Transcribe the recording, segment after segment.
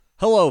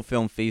Hello,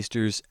 Film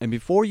Feasters, and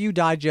before you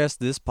digest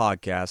this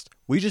podcast,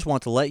 we just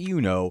want to let you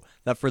know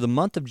that for the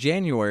month of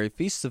January,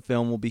 Feasts of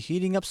Film will be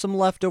heating up some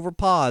leftover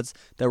pods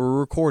that were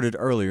recorded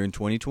earlier in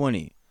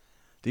 2020.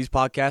 These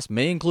podcasts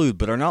may include,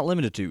 but are not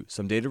limited to,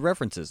 some dated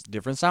references,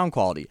 different sound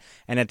quality,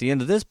 and at the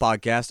end of this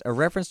podcast, a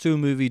reference to a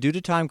movie due to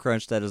time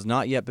crunch that has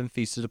not yet been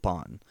feasted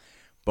upon.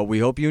 But we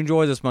hope you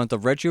enjoy this month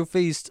of Retro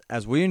Feast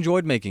as we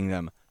enjoyed making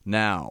them.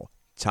 Now,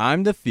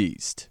 time to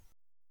feast.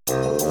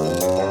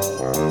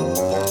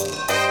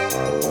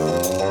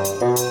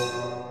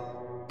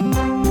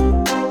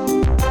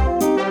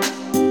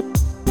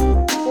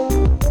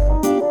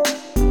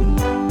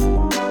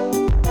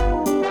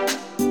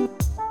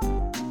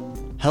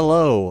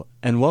 Hello,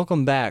 and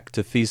welcome back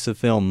to Feast of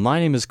Film. My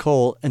name is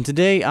Cole, and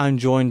today I'm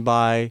joined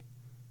by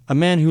a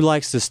man who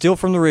likes to steal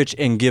from the rich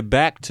and give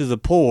back to the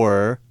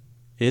poor.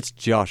 It's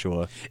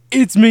Joshua.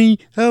 It's me.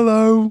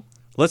 Hello.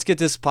 Let's get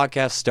this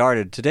podcast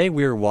started. Today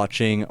we're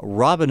watching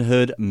Robin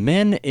Hood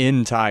Men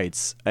in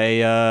Tights,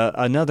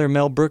 another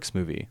Mel Brooks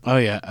movie. Oh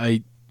yeah,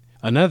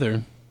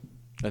 another.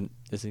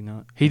 Is he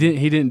not? He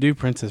didn't do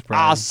Princess Bride.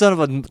 Ah, son of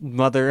a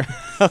mother.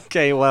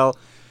 Okay, well,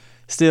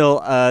 still,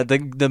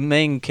 the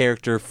main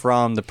character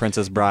from The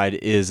Princess Bride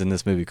is in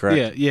this movie,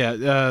 correct? Yeah.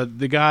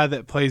 The guy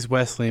that plays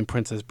Wesley in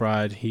Princess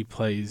Bride, he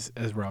plays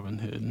as Robin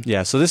Hood.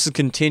 Yeah. So this is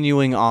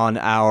continuing on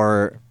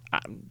our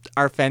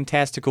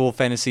fantastical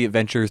fantasy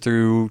adventure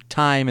through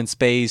time and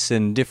space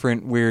and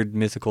different weird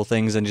mythical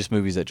things and just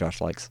movies that Josh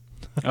likes.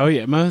 Oh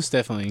yeah, most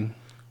definitely.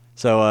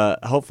 So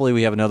hopefully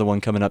we have another one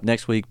coming up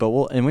next week,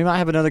 and we might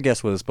have another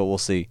guest with us, but we'll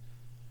see.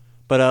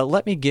 But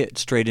let me get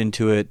straight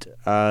into it.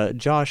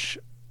 Josh,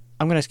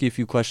 I'm going to ask you a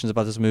few questions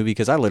about this movie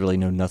because I literally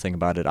know nothing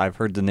about it. I've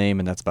heard the name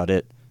and that's about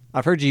it.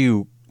 I've heard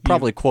you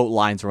probably quote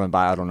lines from it, but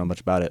I don't know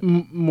much about it.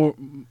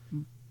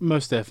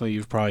 Most definitely,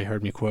 you've probably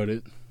heard me quote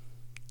it.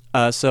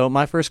 So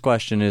my first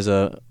question is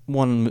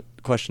one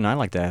question I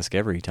like to ask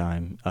every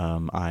time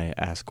I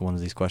ask one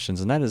of these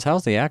questions, and that is,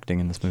 how's the acting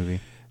in this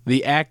movie?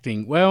 The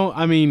acting? Well,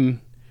 I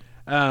mean,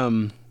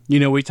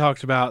 we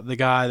talked about the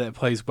guy that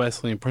plays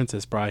Wesley in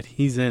Princess Bride.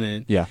 He's in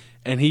it. Yeah.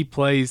 And he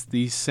plays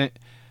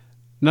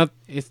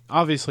it's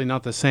obviously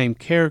not the same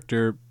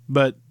character,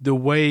 but the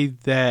way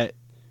that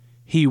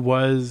he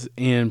was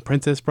in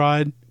Princess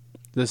Bride,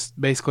 this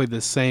basically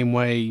the same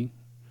way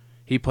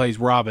he plays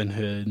Robin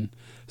Hood.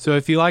 So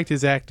if you liked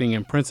his acting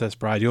in Princess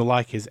Bride, you'll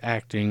like his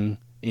acting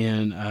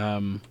in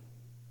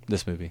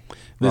this movie.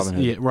 Robin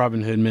Hood. Yeah,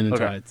 Robin Hood Men in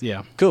Tights.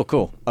 Yeah.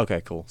 Cool.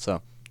 Okay, cool.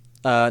 So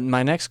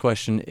my next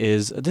question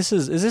is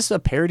this a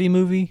parody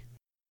movie?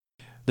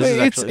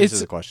 This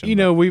is a question. You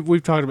know,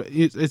 we've talked about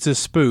it, it's a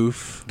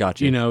spoof.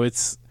 Gotcha. You know,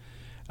 it's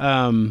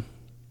not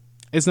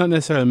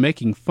necessarily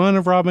making fun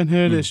of Robin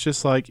Hood. It's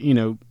just like,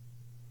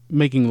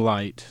 making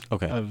light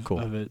of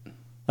it.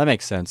 That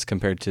makes sense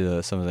compared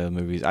to some of the other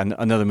movies.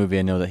 Another movie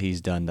I know that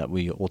he's done that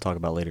we'll talk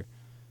about later.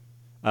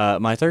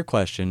 My third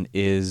question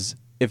is,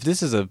 if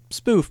this is a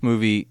spoof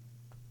movie,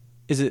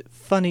 is it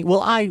funny?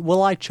 Will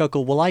I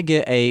chuckle? Will I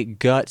get a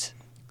gut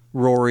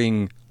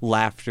roaring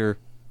laughter?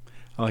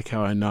 I like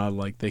how I nod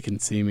like they can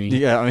see me.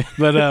 Yeah, I mean,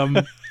 but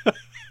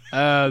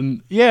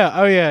yeah,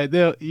 oh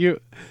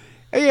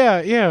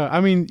yeah, yeah. I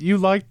mean, you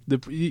like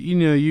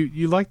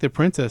you like The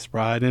Princess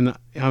Bride, and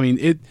I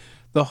mean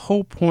the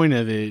whole point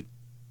of it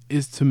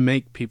is to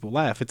make people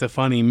laugh. It's a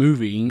funny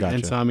movie. Gotcha.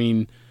 And so I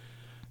mean,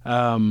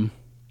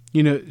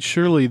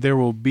 surely there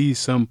will be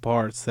some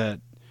parts that,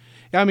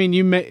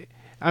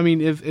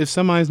 if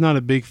somebody's not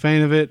a big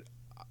fan of it,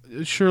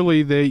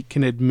 surely they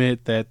can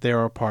admit that there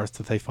are parts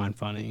that they find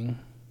funny.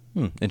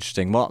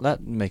 Interesting. Well,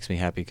 that makes me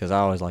happy because I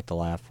always like to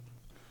laugh.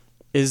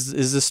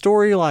 Is the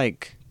story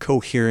like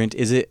coherent?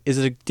 Is it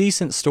a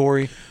decent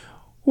story?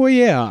 Well,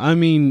 yeah.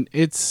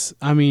 It's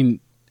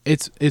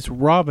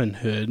Robin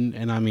Hood,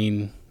 and I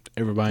mean,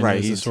 everybody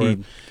knows the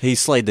story. He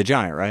slayed the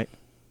giant, right?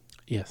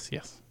 Yes.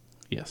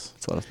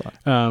 That's what I thought.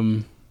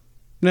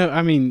 No,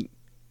 I mean,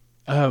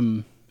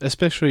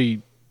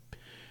 especially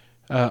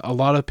a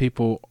lot of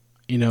people.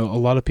 A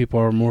lot of people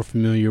are more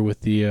familiar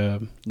with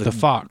the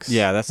Fox.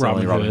 Yeah, that's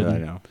Robin the only Hood.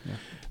 Robin Hood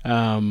I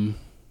know.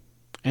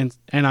 Yeah.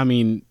 And I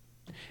mean,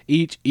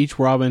 each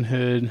Robin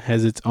Hood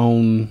has its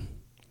own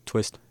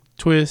twist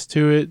to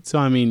it. So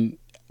I mean,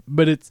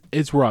 but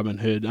it's Robin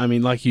Hood. I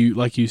mean, like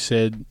you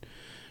said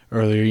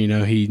earlier,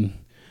 he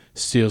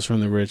steals from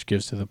the rich,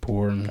 gives to the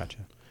poor. And, gotcha.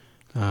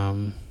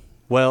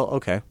 Well,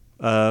 okay.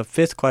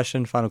 Fifth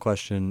question, final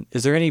question.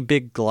 Is there any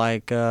big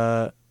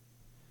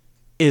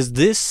is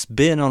this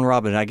spin on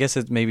Robin Hood? I guess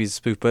it maybe is a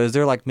spoof, but is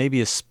there maybe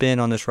a spin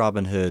on this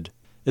Robin Hood?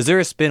 Is there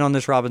a spin on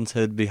this Robin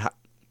Hood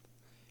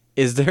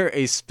Is there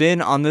a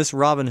spin on this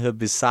Robin Hood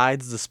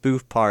besides the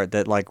spoof part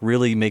that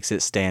really makes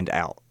it stand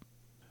out?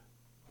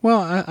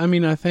 Well, I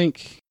mean, I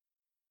think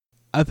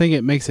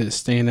it makes it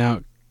stand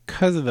out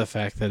because of the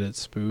fact that it's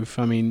spoof.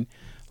 I mean,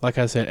 like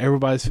I said,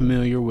 everybody's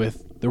familiar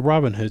with the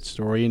Robin Hood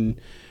story,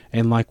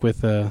 and like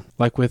with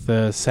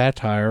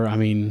satire, I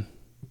mean,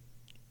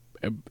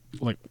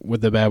 like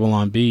with the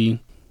Babylon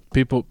Bee,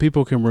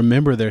 People can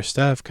remember their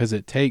stuff because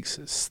it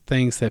takes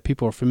things that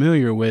people are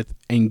familiar with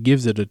and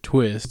gives it a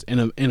twist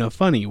in a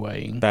funny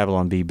way.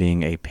 Babylon Bee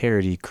being a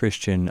parody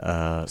Christian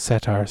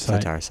Satire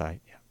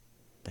site. Yeah,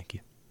 thank you.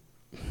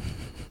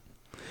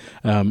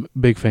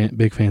 Big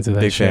fans of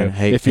that Big show. fan.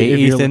 Hey,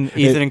 Ethan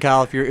and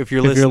Kyle, if you're if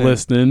you're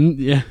listening,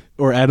 yeah,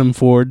 or Adam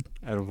Ford.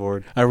 Adam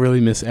Ford. I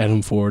really miss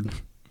Adam Ford.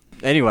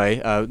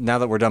 Anyway, now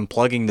that we're done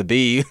plugging the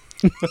bee,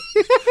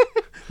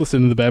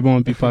 listen to the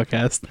Babylon Bee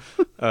podcast.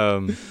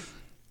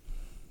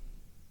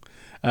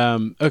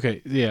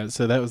 Okay, yeah.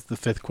 So that was the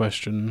fifth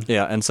question.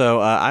 Yeah, and so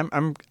I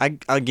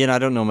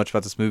don't know much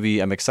about this movie.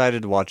 I'm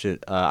excited to watch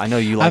it. I know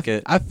you like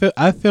it.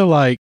 I feel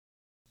like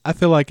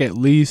at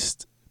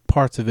least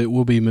parts of it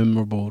will be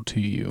memorable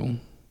to you.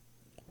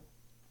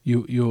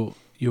 You'll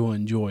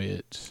enjoy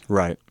it.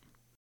 Right.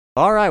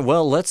 All right.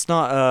 Well, let's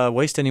not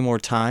waste any more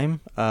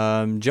time.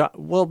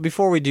 Well,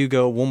 before we do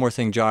go, one more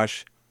thing,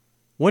 Josh.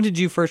 When did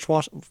you first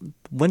watch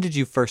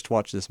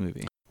this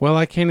movie? Well,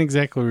 I can't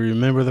exactly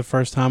remember the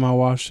first time I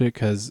watched it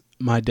because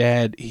my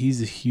dad,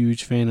 he's a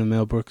huge fan of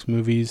Mel Brooks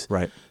movies.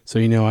 Right. So,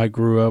 I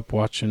grew up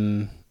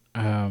watching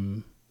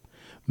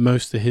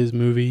most of his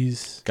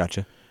movies.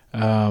 Gotcha.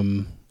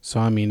 So,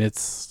 I mean,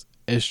 it's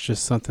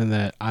just something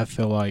that I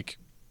feel like,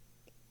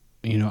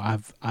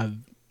 I've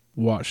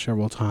watched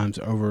several times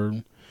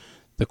over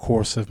the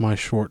course of my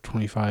short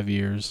 25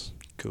 years.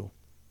 Cool.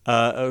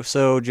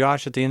 So,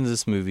 Josh, at the end of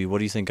this movie, what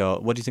do you think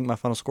my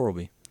final score will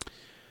be?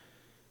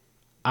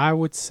 I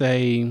would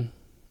say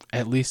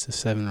at least a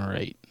 7 or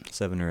 8.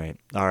 7 or 8.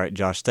 All right,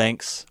 Josh,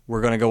 thanks. We're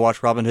going to go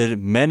watch Robin Hood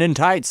Men in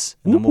Tights,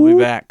 and then we'll be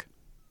back.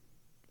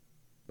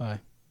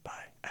 Bye.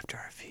 Bye. After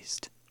our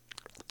feast.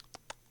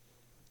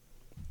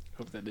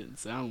 Hope that didn't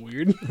sound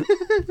weird.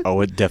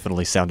 Oh, it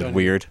definitely sounded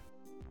weird.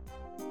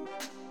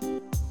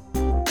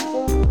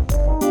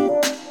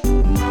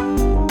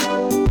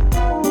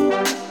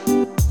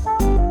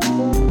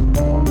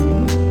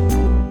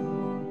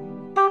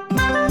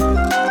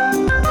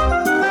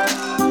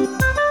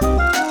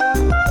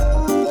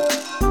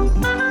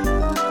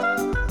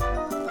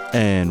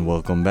 And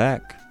welcome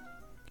back.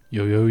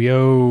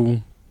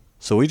 Yo.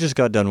 So we just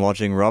got done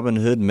watching Robin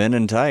Hood Men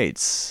in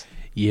Tights.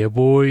 Yeah,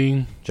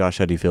 boy. Josh,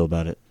 how do you feel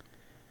about it?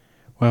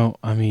 Well,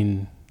 I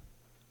mean,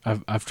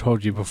 I've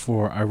told you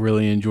before, I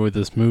really enjoyed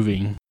this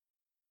movie.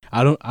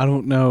 I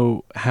don't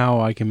know how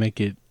I can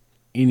make it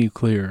any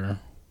clearer.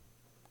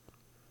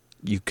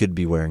 You could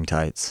be wearing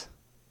tights.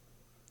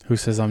 Who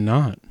says I'm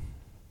not?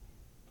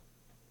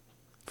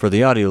 For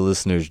the audio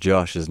listeners,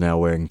 Josh is now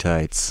wearing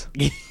tights.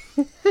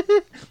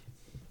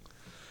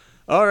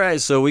 All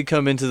right, so we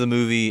come into the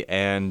movie,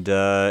 and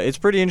it's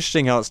pretty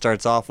interesting how it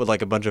starts off with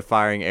like a bunch of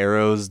firing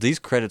arrows. These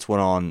credits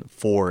went on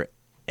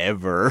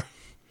forever.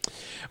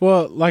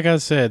 Well, like I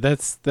said,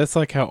 that's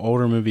like how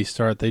older movies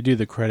start. They do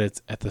the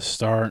credits at the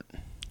start.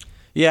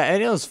 Yeah,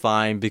 and it was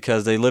fine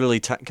because they literally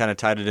kind of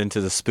tied it into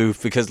the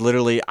spoof. Because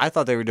literally, I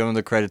thought they were doing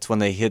the credits when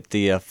they hit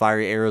the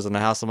fiery arrows in the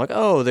house. I'm like,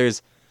 oh,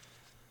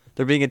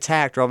 they're being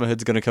attacked. Robin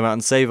Hood's going to come out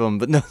and save them.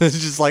 But no, it's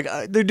just like,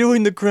 they're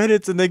doing the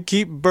credits and they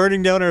keep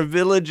burning down our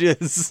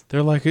villages.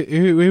 They're like,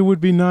 it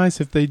would be nice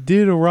if they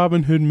did a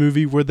Robin Hood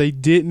movie where they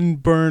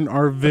didn't burn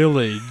our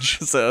village.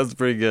 So that's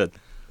pretty good.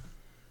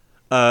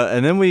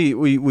 And then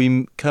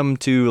we come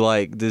to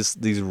like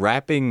these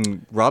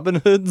rapping Robin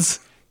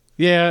Hoods.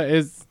 Yeah,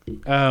 it's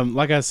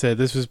like I said,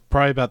 this was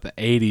probably about the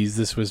 80s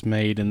this was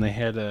made, and they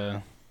had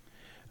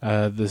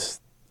this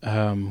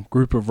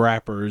group of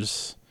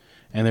rappers.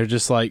 And they're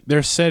just like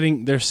they're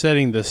setting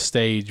the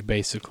stage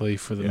basically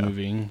for the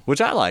movie,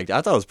 which I liked.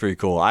 I thought it was pretty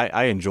cool.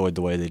 I enjoyed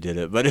the way they did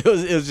it, but it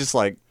was just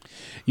like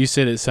you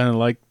said. It sounded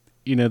like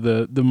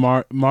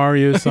the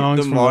Mario songs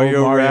the from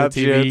Mario rap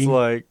TV. Shit's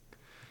like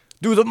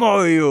do the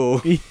Mario.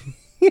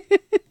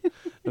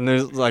 And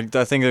there's like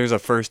I think there's a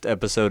first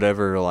episode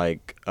ever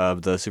like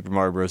of the Super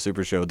Mario Bros.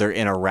 Super Show. They're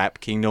in a rap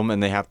kingdom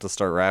and they have to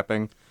start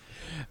rapping.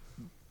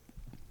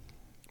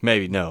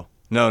 Maybe no.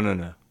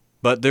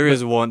 But there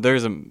is one.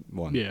 There's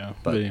one. Yeah.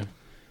 But,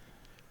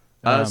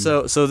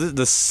 so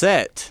the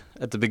set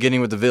at the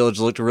beginning with the village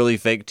looked really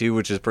fake too,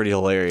 which is pretty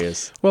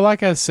hilarious. Well,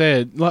 like I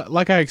said,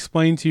 like I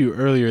explained to you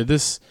earlier,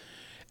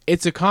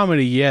 it's a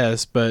comedy,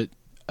 yes, but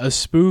a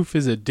spoof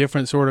is a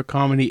different sort of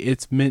comedy.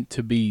 It's meant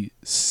to be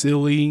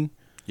silly.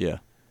 Yeah.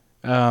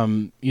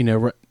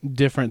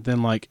 Different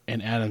than like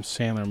an Adam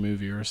Sandler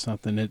movie or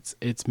something.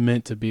 It's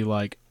meant to be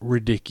like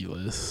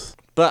ridiculous.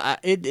 But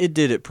it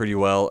did it pretty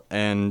well,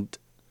 and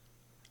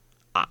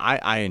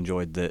I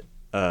enjoyed that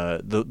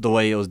the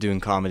way it was doing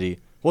comedy.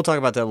 We'll talk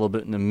about that a little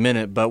bit in a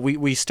minute, but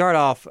we start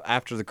off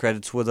after the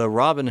credits with a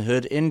Robin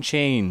Hood in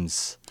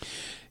chains.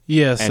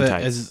 Yes,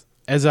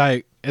 as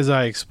I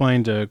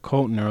explained to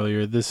Colton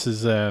earlier, this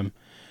is the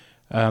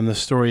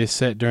story is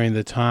set during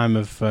the time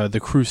of the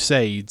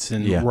Crusades,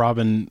 and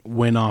Robin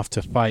went off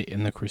to fight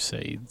in the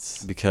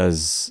Crusades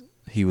because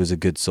he was a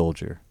good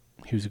soldier.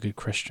 He was a good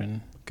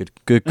Christian.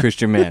 Good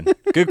Christian man.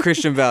 Good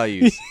Christian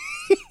values.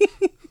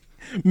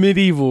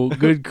 Medieval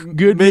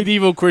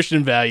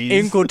Christian values.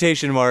 In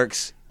quotation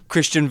marks,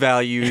 Christian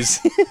values.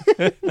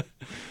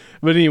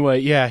 But anyway,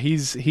 yeah,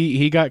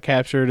 he got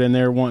captured, and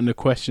they're wanting to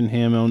question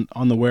him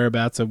on the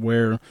whereabouts of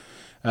where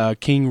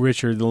King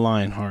Richard the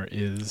Lionheart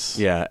is.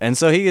 Yeah, and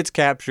so he gets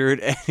captured,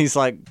 and he's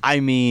like, I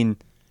mean,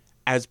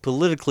 as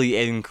politically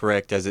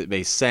incorrect as it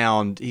may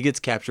sound, he gets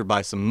captured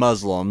by some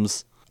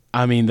Muslims.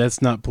 I mean,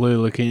 that's not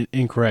politically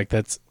incorrect.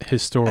 That's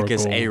historical. I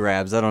guess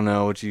Arabs. I don't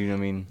know what you. I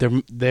mean,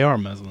 they are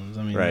Muslims.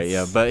 I mean, right?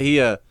 Yeah, but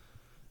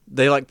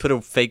they like put a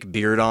fake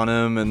beard on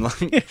him, and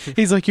like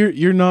he's like,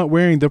 you're not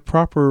wearing the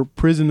proper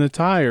prison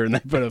attire, and they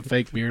put a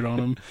fake beard on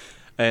him.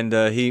 And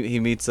he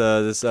meets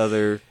this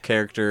other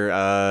character.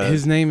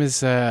 His name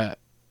is Achu.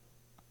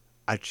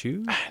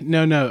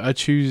 No,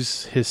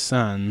 Achu's his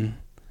son.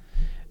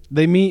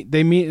 They meet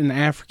an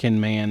African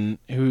man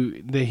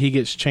that he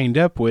gets chained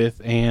up with,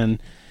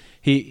 and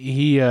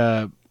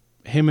him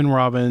and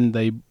Robin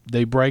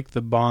they break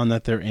the bond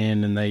that they're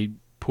in, and they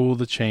pull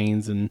the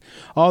chains, and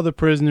all the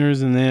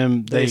prisoners and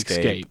them they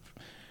escape.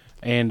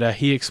 And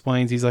he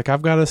explains, he's like,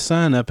 I've got a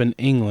son up in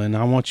England.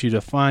 I want you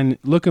to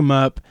look him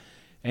up,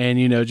 and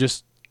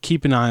just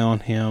keep an eye on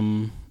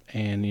him,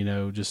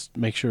 and just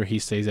make sure he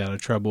stays out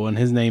of trouble. And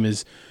his name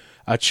is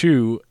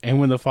Achu. And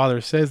when the father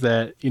says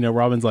that,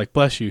 Robin's like,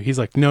 bless you. He's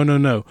like,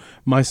 no,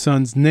 my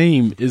son's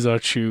name is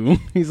Achu.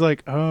 He's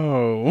like,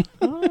 oh,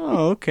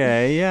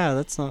 okay, yeah,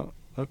 that's not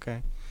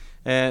okay.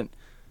 And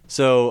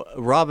so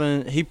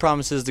Robin, he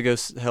promises to go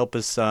help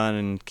his son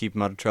and keep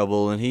him out of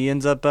trouble, and he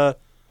ends up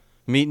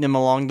meeting him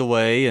along the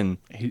way, and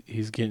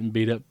he's getting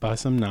beat up by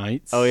some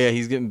knights. Oh yeah,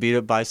 he's getting beat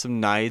up by some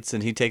knights,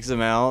 and he takes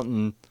him out,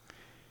 and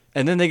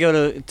then they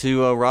go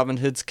to Robin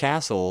Hood's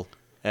castle,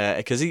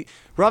 because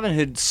Robin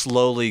Hood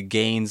slowly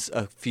gains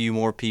a few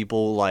more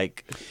people,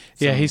 like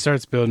he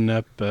starts building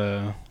up.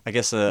 I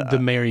guess the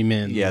Merry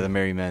Men. Yeah, the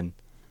Merry Men,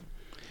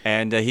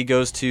 and he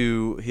goes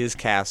to his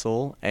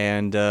castle,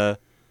 and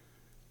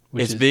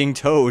it's being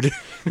towed.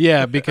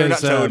 Yeah, because not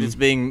towed. It's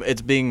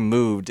being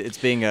moved. It's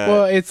being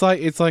it's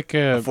like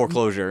a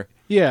foreclosure.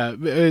 Yeah,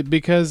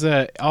 because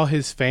all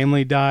his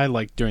family died,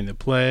 like during the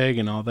plague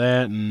and all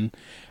that, and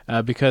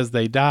because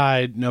they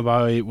died,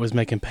 nobody was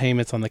making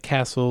payments on the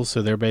castle,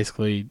 so they're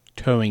basically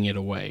towing it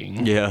away.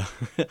 Yeah,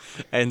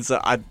 and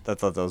so I thought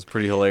that was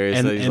pretty hilarious.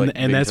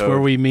 And that's where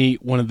we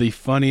meet one of the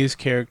funniest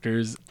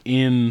characters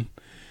in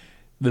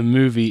the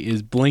movie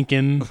is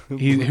Blinken,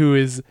 who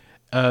is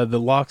the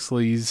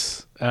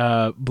Loxley's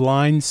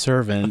blind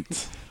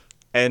servant.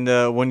 And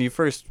when you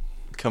first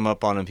come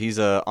up on him, he's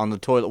on the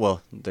toilet.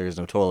 Well, there's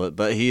no toilet,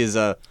 but he is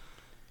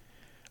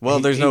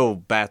there's no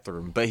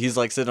bathroom, but he's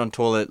like sitting on the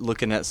toilet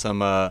looking at some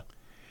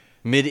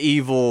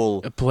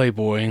medieval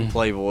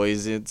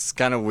Playboys. It's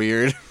kind of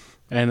weird.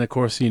 And of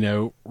course,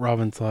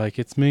 Robin's like,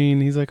 it's me,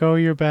 and he's like, oh,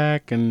 you're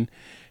back, and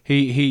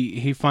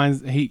he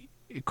finds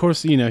of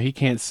course, he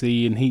can't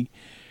see, and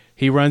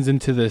he runs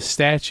into the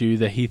statue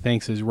that he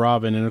thinks is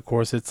Robin, and of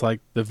course it's like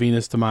the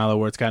Venus de Milo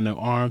where it's got no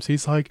arms.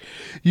 He's like,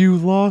 you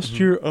lost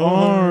your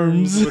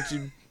arms.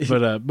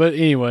 But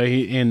anyway,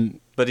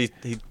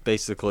 he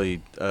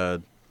basically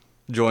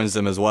joins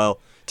them as well.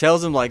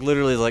 Tells him like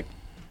literally like,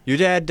 your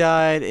dad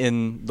died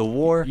in the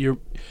war.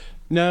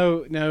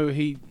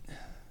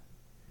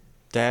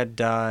 Dad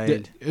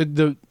died.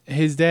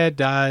 His dad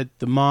died.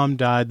 The mom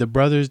died. The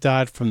brothers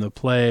died from the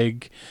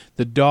plague.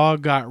 The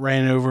dog got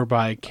ran over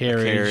by a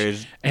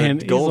carriage. And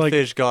the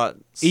goldfish got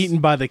eaten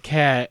by the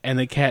cat, and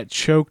the cat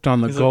choked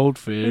on the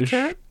goldfish. The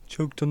cat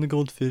choked on the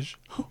goldfish.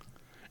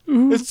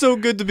 It's so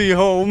good to be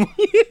home.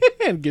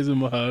 And gives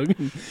him a hug.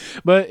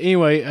 But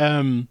anyway,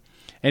 and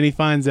he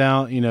finds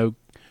out,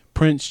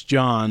 Prince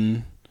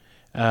John.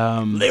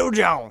 Lil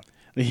John.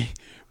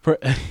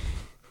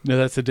 No,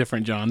 that's a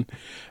different John.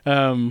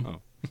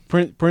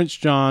 Prince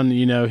John,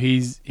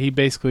 he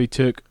basically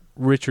took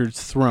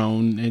Richard's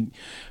throne. And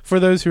for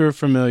those who are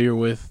familiar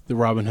with the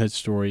Robin Hood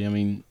story, I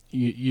mean,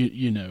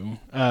 you know.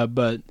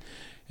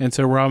 And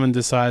so Robin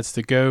decides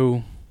to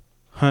go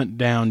hunt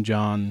down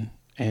John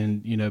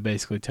and,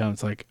 basically tell him,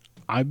 it's like,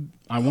 I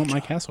want my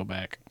castle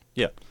back.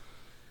 Yeah.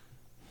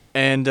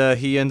 And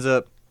he ends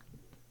up...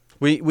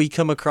 We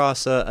come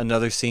across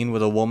another scene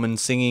with a woman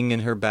singing in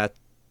her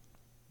bathtub,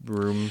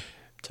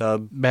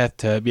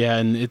 yeah,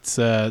 and it's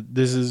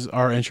this is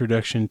our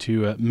introduction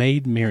to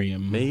Maid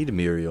Miriam. Maid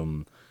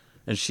Miriam,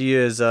 and she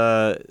is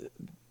I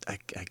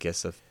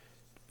guess a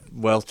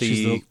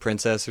wealthy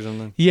princess or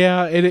something.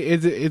 Yeah,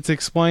 it's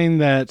explained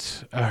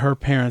that her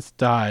parents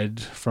died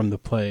from the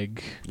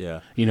plague. Yeah,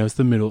 it's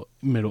the Middle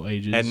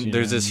Ages, and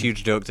there's this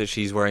huge joke that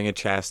she's wearing a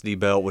chastity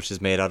belt, which is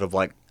made out of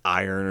like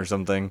iron or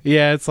something.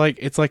 Yeah, it's like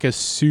a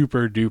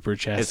super duper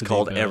chastity. It's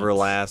called belt.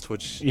 Everlast,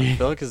 which I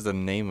feel like is the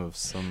name of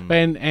some.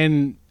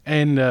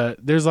 And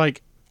there's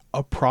like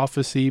a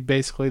prophecy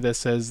basically that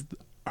says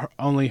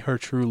only her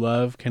true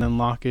love can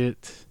unlock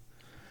it.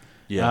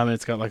 Yeah,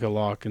 it's got like a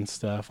lock and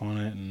stuff on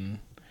it, and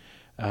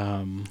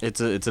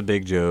it's a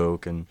big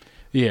joke, and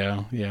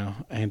yeah,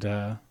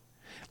 and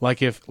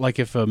like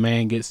if a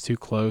man gets too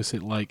close,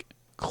 it like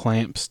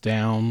clamps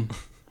down,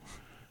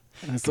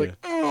 and it's like,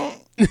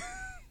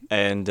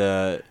 and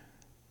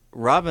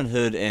Robin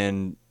Hood,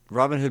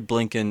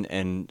 Blinken,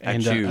 and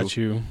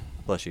Achu,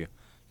 bless you,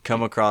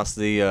 come across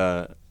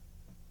the.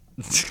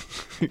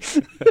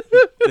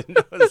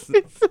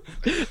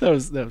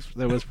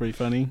 That was pretty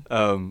funny.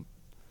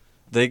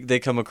 They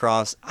come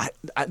across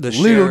the Little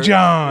sheriff.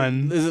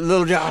 John. Is it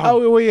Little John?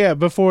 Oh well, yeah.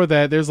 Before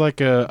that, there's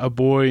like a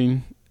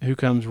boy who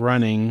comes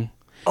running.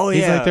 Oh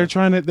He's yeah. like they're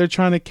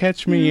trying to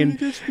catch me and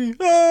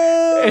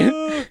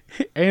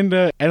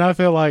and I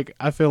feel like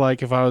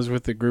if I was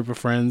with a group of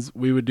friends,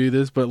 we would do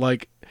this. But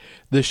like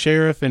the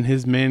sheriff and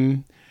his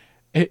men,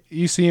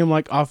 you see him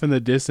like off in the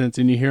distance,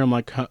 and you hear him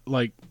like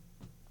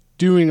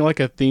doing like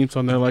a theme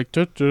song. They're like,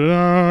 It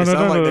sounded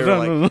like they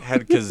were like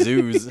had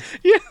kazoos.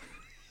 yeah.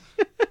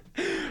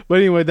 But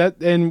anyway,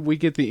 and we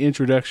get the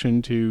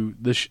introduction to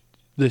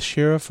the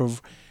sheriff of.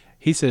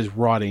 He says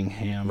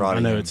Rottingham. I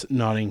know it's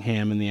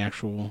Nottingham in the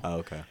actual. Oh,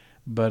 okay.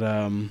 But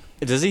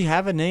does he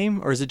have a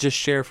name, or is it just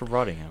Sheriff of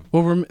Rottingham?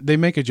 well, they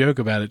make a joke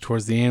about it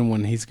towards the end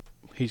when he's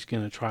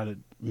gonna try to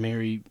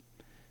marry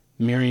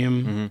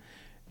Miriam, Mm-hmm.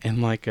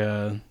 and like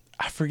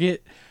I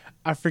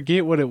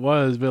forget what it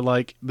was, but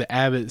like the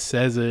abbot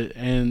says it,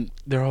 and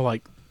they're all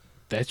like,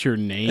 "That's your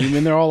name,"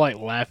 and they're all like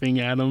laughing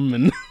at him,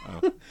 and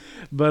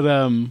but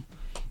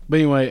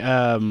anyway,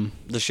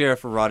 The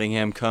Sheriff of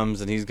Rottingham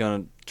comes and he's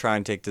gonna try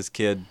and take this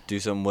kid, do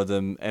something with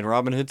him, and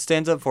Robin Hood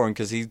stands up for him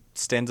because he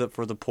stands up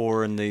for the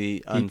poor and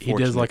the unfortunate.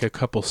 he does like a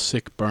couple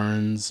sick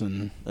burns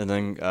and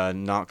then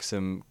knocks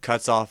him,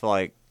 cuts off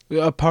like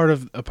a part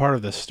of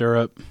the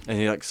stirrup. and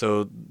he like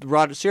so.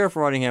 Sheriff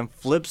of Rottingham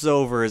flips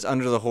over, is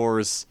under the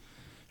horse.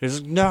 He's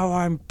like, "No,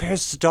 I'm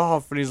pissed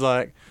off," and he's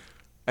like,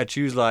 "I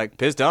choose like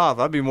pissed off.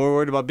 I'd be more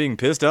worried about being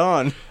pissed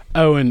on."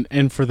 Oh,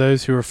 and for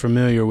those who are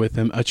familiar with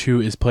him,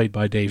 Achu is played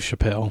by Dave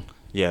Chappelle.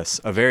 Yes,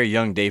 a very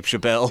young Dave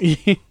Chappelle.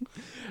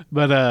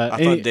 But I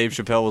thought Dave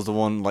Chappelle was the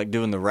one like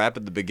doing the rap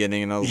at the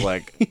beginning, and I was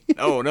like,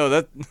 "Oh no,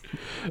 that."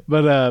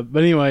 But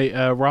anyway,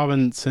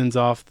 Robin sends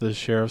off the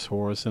sheriff's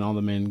horse, and all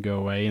the men go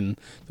away, and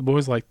the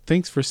boy's like,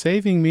 "Thanks for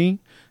saving me."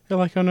 They're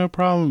like, "Oh, no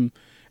problem."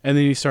 And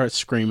then he starts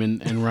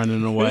screaming and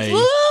running away,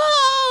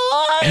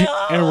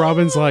 and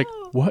Robin's like,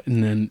 "What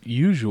an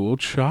unusual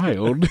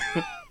child."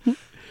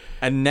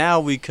 And now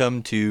we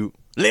come to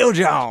Lil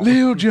Jon.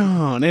 Lil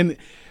Jon,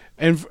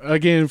 and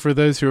again, for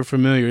those who are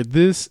familiar,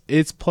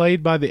 it's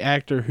played by the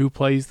actor who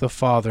plays the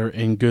father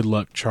in Good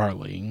Luck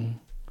Charlie.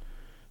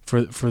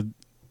 For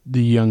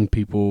the young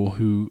people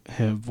who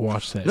have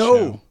watched that show.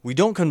 No, we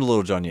don't come to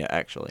Lil Jon yet.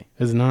 Actually,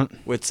 Is it not?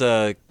 it's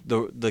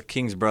the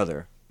king's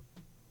brother.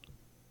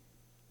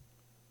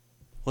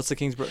 What's the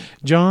king's brother?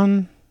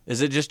 John?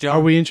 Is it just John?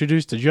 Are we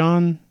introduced to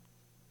John?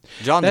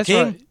 John That's the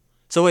king? right.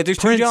 So wait, there's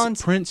two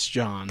Johns? Prince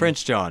John.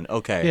 Prince John.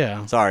 Okay.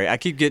 Yeah. Sorry, I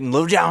keep getting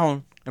Lil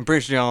Jon and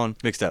Prince John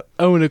mixed up.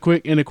 Oh, and a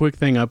quick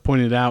thing I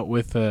pointed out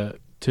with to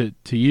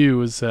you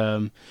was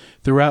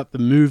throughout the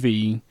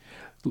movie,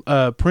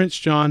 Prince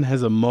John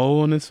has a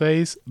mole on his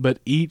face, but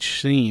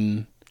each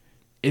scene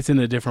it's in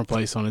a different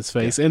place on his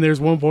face. Yeah. And there's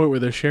one point where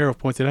the sheriff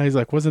points it out. He's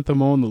like, "Wasn't the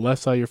mole on the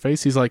left side of your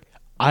face?" He's like,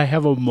 "I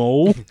have a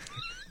mole."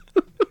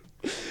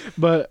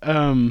 but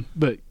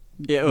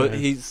yeah, well,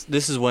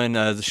 this is when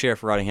the sheriff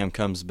of Rottingham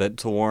comes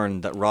to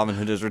warn that Robin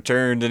Hood has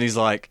returned, and he's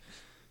like,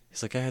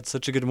 "I had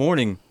such a good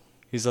morning."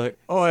 He's like,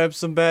 "Oh, I have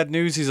some bad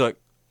news." He's like,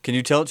 "Can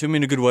you tell it to me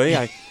in a good way?"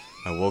 I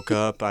woke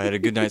up, I had a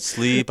good night's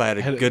sleep, I had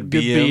a good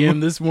BM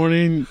this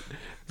morning,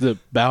 the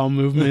bowel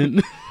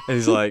movement. And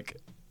he's like,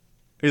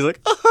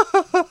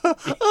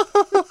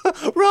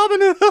 Robin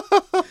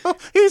Hood,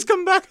 he's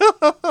come back.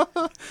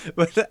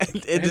 But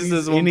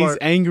he's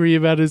angry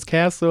about his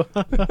castle,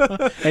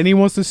 and he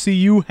wants to see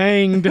you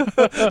hanged.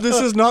 This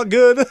is not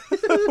good.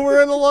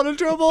 We're in a lot of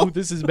trouble. Oh,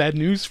 this is bad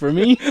news for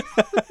me.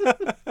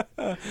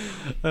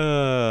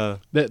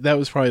 That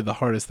was probably the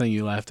hardest thing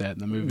you laughed at in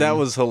the movie. That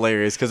was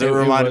hilarious because it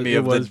reminded me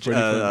of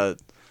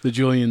the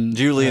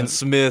Julian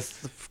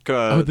Smith.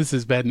 This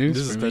is bad news.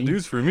 This is bad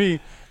news for me.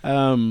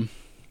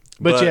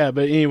 But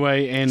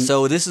anyway, and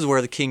so this is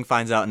where the king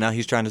finds out. Now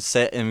he's trying to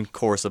set in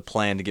course a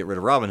plan to get rid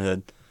of Robin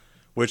Hood,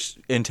 which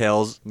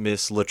entails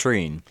Miss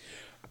Latrine.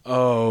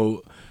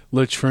 Oh,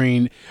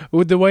 Latrine!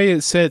 Well, the way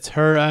it sets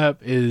her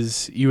up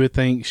is you would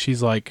think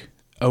she's like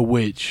a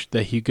witch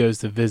that he goes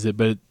to visit,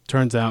 but it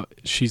turns out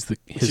she's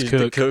his cook.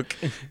 The cook.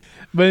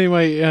 But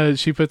anyway,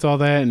 she puts all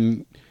that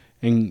and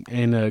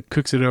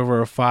cooks it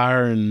over a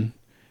fire, and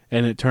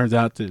it turns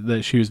out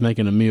that she was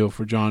making a meal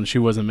for John. She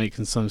wasn't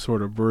making some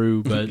sort of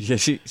brew, but yeah,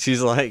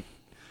 he's like,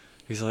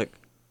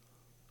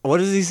 what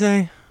does he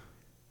say?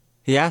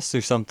 He asks her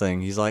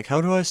something. He's like,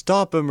 "How do I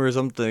stop him?" or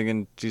something,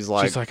 and she's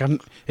like,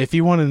 "If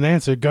you want an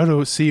answer, go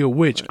to see a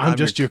witch. I'm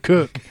just your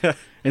cook." And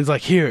it's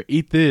like, "Here,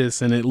 eat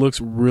this," and it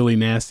looks really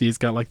nasty. It's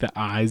got like the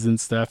eyes and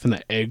stuff and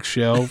the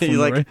eggshell. He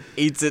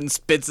eats it and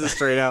spits it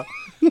straight out.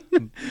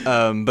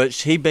 But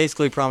he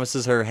basically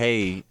promises her,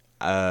 "Hey,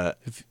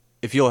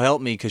 if you'll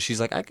help me," because she's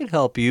like, "I could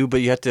help you,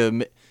 but you have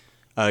to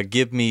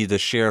give me the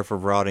sheriff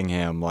of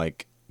Rottingham.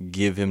 Like,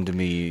 give him to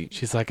me."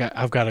 She's like,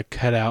 "I've got a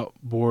cutout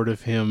board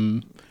of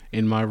him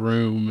in my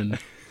room," and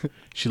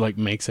she like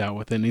makes out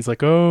with it. And he's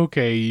like, "Oh,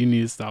 okay, you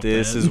need to stop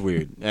this. This is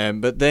weird."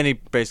 But then he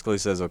basically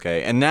says,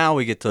 "Okay," and now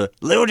we get to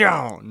Lil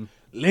Jon.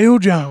 Lil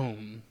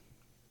Jon.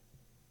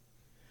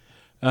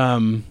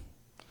 And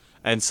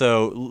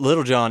so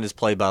Little John is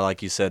played by,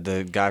 like you said,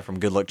 the guy from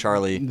Good Luck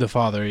Charlie. The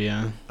father,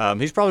 yeah.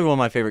 He's probably one of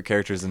my favorite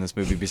characters in this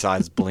movie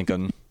besides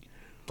Blinken.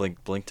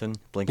 Blinken.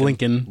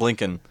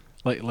 Blinken.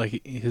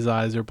 Like his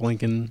eyes are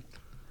blinking.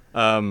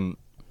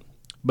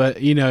 But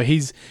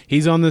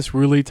he's on this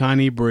really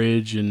tiny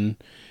bridge, and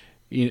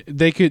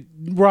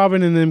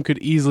Robin and them could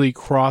easily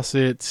cross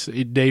it.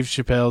 Dave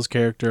Chappelle's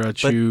character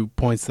Achu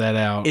points that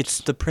out. It's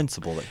the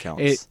principle that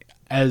counts.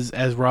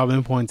 As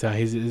Robin points out,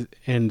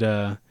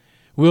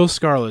 Will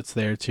Scarlett's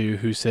there too,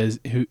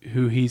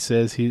 who he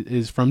says he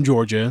is from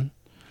Georgia.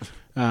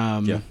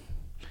 Our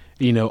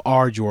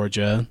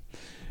Georgia.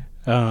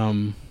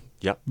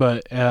 Yep.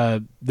 But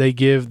they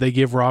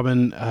give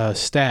Robin a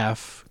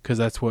staff because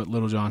that's what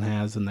Little John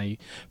has, and they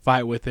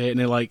fight with it,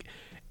 and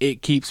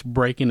it keeps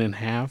breaking in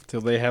half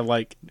till they have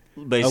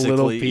basically a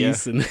little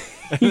piece, and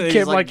he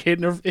kept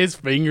hitting his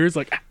fingers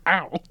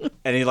ow,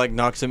 and he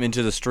knocks him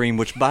into the stream.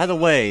 Which, by the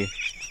way,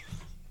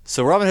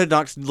 so Robin Hood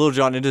knocks Little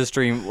John into the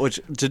stream. Which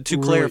to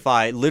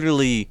clarify,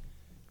 literally,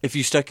 if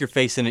you stuck your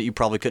face in it, you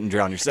probably couldn't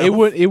drown yourself. It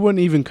wouldn't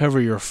even cover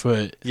your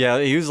foot. Yeah,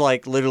 he was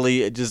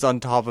literally just on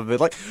top of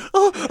it,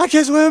 oh, I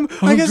can't swim.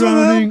 I'm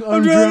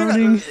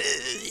drowning.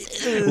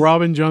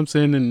 Robin jumps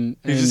in and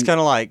he just kind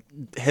of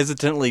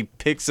hesitantly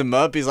picks him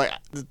up. He's like,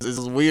 this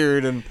is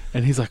weird, and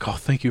he's like, oh,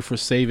 thank you for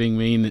saving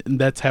me, and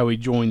that's how he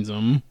joins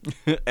them.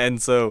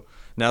 And so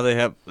now they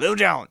have Little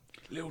John,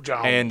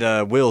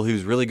 and Will,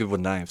 who's really good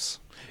with knives.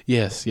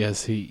 Yes,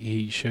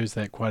 he shows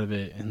that quite a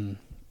bit in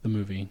the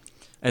movie.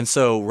 And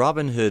so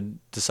Robin Hood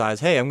decides,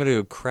 hey, I'm going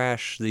to go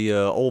crash the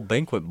old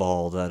banquet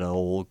ball that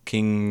old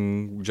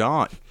King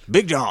John,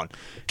 Big John,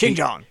 King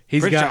John,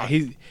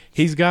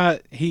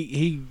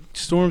 He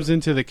storms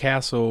into the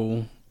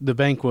castle, the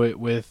banquet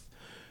with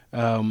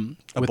a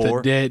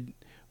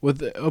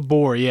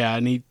boar, yeah,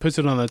 and he puts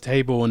it on the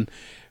table. And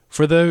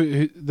for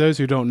those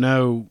who don't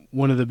know,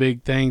 one of the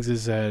big things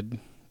is that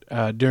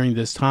during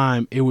this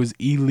time it was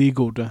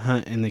illegal to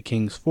hunt in the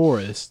king's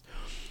forest.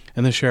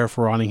 And the sheriff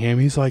of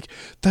Rottingham, he's like,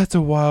 that's a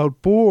wild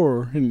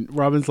boar. And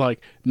Robin's like,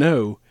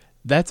 no,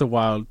 that's a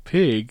wild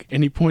pig.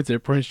 And he points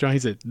at Prince John. He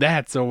said,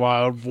 that's a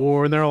wild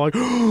boar. And they're all like,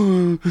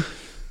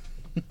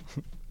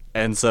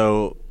 And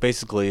so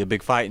basically a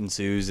big fight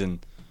ensues.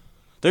 And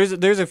there's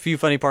a few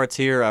funny parts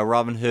here.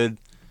 Robin Hood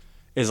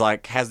is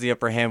has the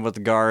upper hand with the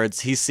guards.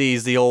 He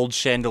sees the old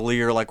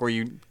chandelier, where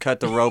you cut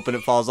the rope and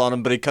it falls on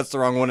him, but he cuts the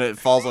wrong one and it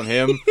falls on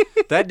him.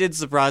 That did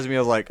surprise me. I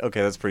was like,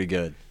 okay, that's pretty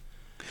good.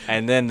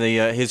 And then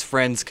his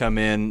friends come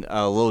in,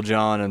 Little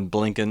John and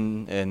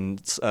Blinken and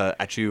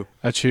Achu,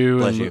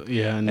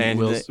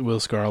 and Will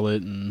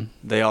Scarlett, and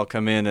they all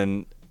come in.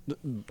 And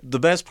the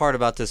best part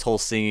about this whole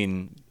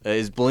scene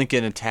is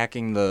Blinken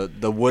attacking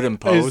the wooden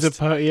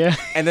post.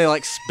 And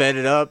they sped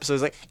it up, so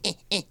it's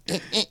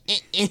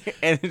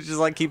and it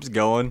just keeps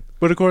going.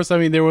 But of course,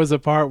 there was a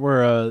part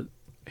where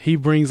he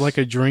brings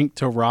a drink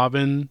to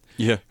Robin.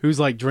 Yeah. Who's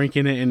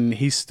drinking it, and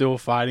he's still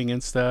fighting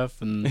and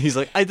stuff, and he's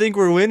like, I think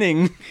we're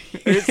winning.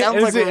 It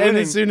sounds like we're winning. And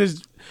as soon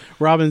as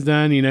Robin's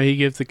done, he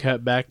gives the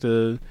cut back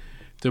to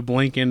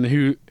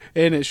Blinken,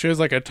 and it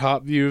shows a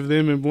top view of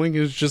them, and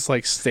Blinken's just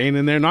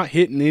standing there, not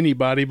hitting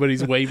anybody, but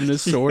he's waving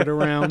his sword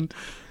around.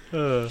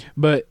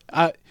 But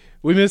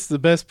we missed the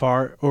best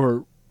part,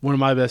 or one of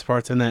my best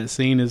parts in that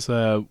scene is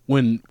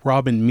when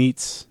Robin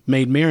meets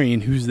Maid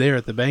Marian, who's there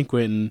at the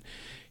banquet, and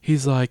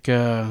he's like,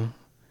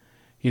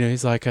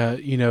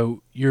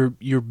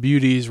 your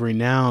beauty is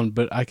renowned,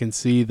 but I can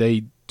see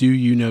they do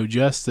you no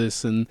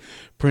justice. And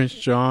Prince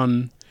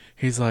John,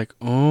 he's like,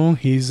 oh,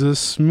 he's a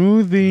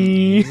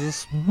smoothie. He's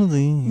a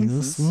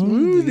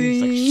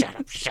smoothie. He's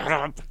like, shut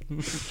up.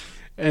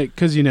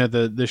 Because,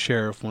 the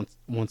sheriff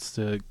wants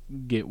to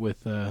get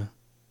with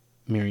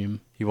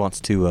Miriam. He wants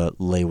to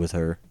lay with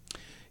her.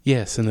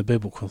 Yes, in the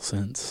biblical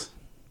sense.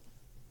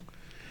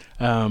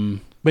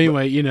 But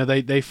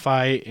anyway, they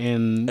fight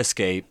and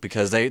escape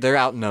because they're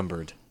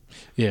outnumbered.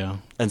 Yeah.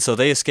 And so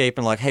they escape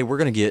and hey, we're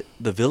going to get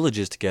the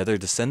villages together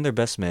to send their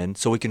best men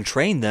so we can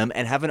train them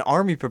and have an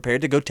army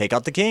prepared to go take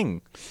out the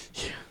king.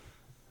 Yeah.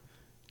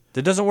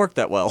 That doesn't work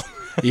that well.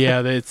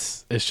 Yeah,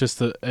 it's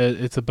just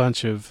it's a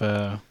bunch of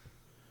a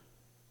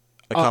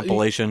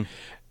compilation.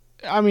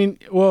 I'm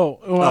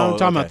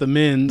talking about the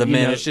men. The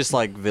men, it's just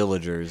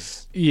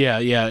villagers. Yeah.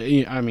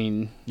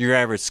 Your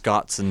average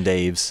Scots and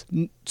Daves.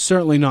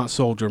 Certainly not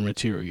soldier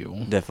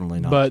material. Definitely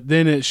not. But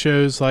then it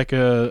shows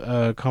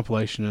a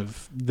compilation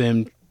of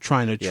them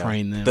trying to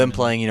train them. Them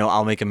playing,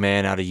 I'll make a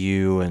man out of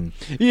you, and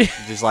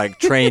just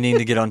training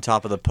to get on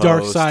top of the post.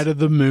 Dark side of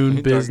the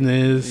moon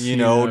business.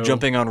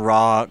 Jumping on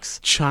rocks.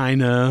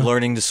 China.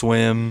 Learning to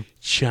swim.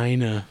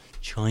 China.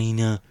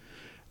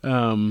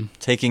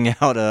 Taking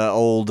out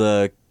old...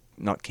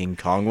 not King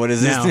Kong. What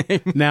is his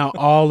name? Now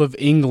all of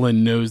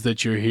England knows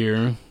that you're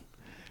here.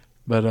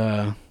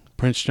 But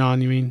Prince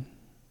John, you mean?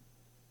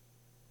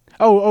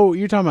 Oh,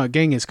 you're talking about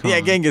Genghis Khan.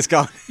 Yeah, Genghis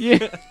Khan.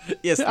 Yeah.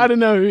 Yes. I don't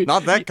know.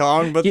 Not that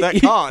Kong, but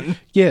that Khan.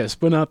 Yes,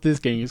 but not this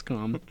Genghis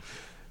Khan.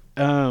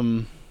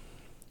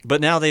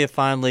 But now they have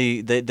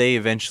finally they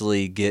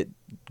eventually get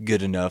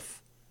good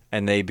enough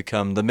and they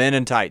become the men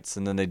in tights,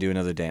 and then they do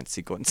another dance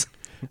sequence.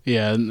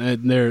 Yeah,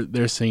 and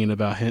they're singing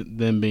about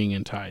them being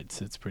in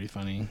tights. It's pretty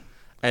funny.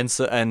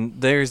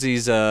 And there's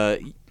these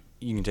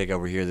you can take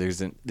over here.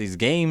 There's these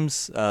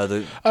games.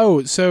 The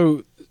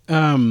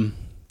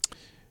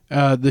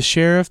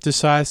sheriff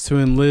decides to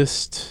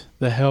enlist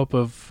the help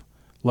of,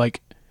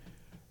 like,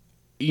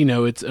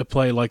 it's a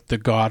play like The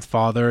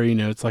Godfather.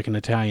 It's like an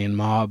Italian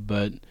mob,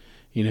 but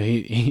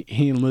he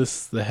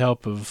enlists the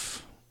help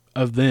of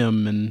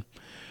them, and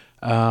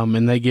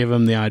they give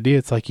him the idea.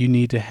 It's like, you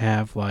need to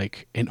have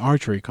like an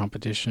archery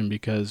competition,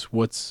 because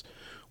what's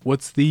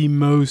the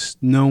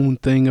most known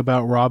thing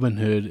about Robin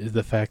Hood is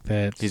the fact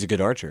that he's a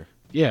good archer.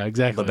 Yeah,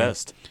 exactly. The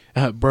best.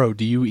 Bro,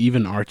 do you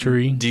even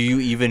archery? Do you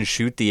even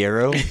shoot the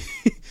arrow?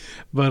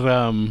 But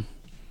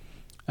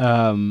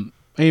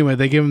anyway,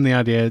 they give him the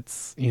idea.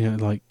 It's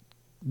like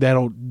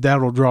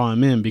that'll draw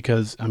him in,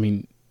 because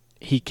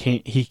he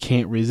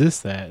can't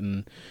resist that,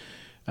 and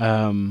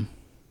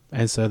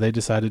so they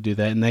decide to do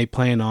that, and they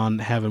plan on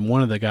having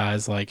one of the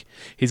guys, like,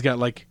 he's got,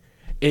 like,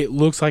 it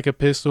looks like a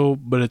pistol,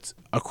 but it's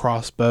a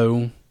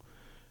crossbow.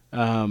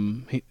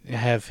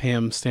 Have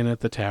him stand at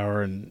the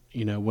tower, and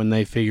when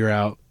they figure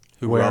out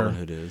who where Robin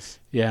Hood is,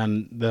 yeah,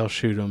 and they'll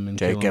shoot him and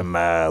take kill him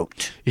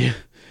out. Yeah.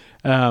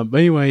 But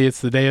anyway, it's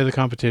the day of the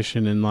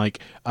competition, and like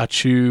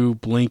Achu,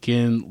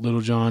 Blinken,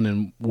 Little John,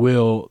 and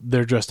Will,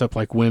 they're dressed up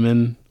like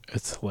women.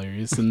 It's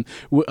hilarious. And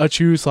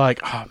Achu's like,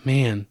 oh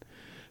man.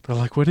 They're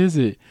like, what is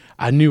it?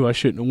 I knew I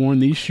shouldn't have worn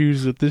these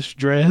shoes with this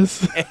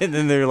dress. And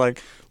then they're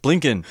like,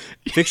 Blinken,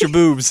 fix your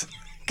boobs.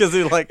 Because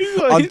they're like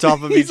on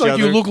top of each like,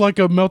 other. You look like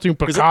a melting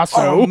Picasso.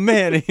 Like, oh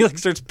man. And he like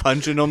starts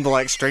punching them to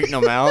like straighten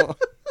them out.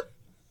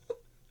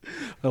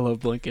 I love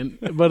Blinken.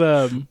 But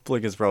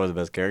Blinken's probably the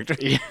best character.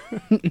 Yeah.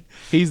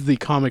 He's the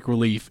comic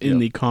relief in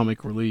the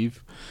comic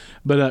relief.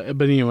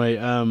 But anyway,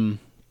 and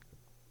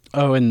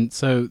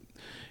so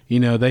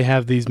they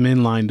have these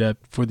men lined up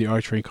for the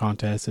archery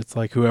contest. It's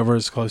like whoever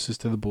is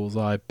closest to the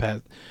bullseye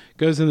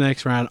goes to the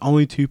next round.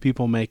 Only 2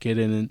 people make it,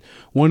 and then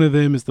one of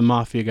them is the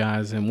mafia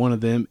guys, and one of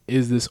them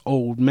is this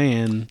old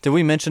man. Did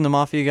we mention the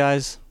mafia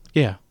guys?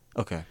 Yeah.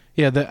 Okay.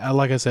 Yeah,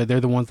 like I said,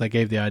 they're the ones that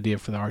gave the idea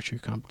for the archery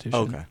competition.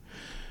 Okay.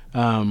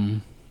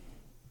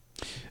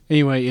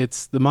 Anyway,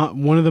 it's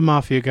one of the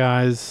mafia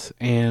guys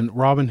and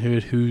Robin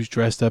Hood, who's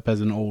dressed up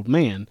as an old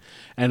man,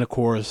 and of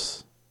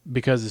course,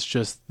 because it's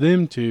just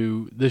them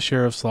two, the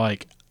sheriff's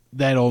like,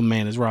 that old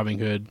man is Robin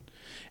Hood,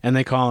 and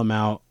they call him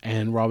out,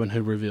 and Robin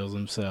Hood reveals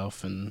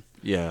himself, and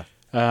yeah.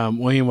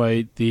 Well,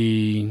 anyway,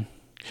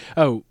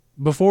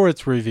 before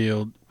it's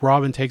revealed,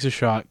 Robin takes a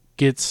shot,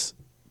 gets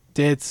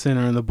dead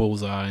center in the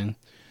bullseye.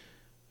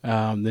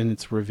 Then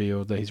it's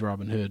revealed that he's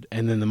Robin Hood,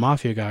 and then the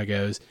mafia guy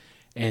goes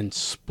and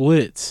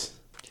splits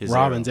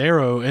Robin's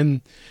arrow,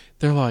 and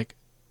they're like,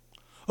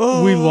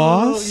 "Oh, we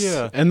lost!"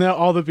 Yeah, and then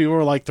all the people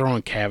are like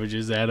throwing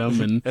cabbages at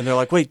him, and they're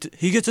like, "Wait,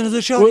 he gets another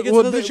shot! He gets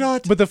another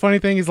shot!" But the funny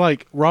thing is,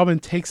 like, Robin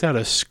takes out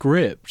a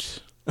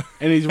script,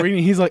 and he's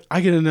reading. He's like, "I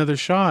get another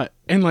shot,"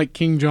 and like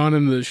King John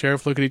and the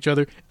sheriff look at each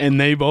other,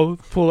 and they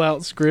both pull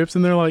out scripts,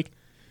 and they're like,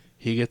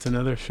 he gets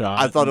another shot.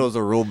 I thought it was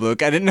a rule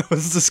book. I didn't know it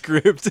was a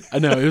script. I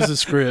know it was a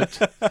script.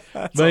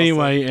 But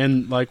anyway,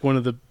 and like one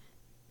of the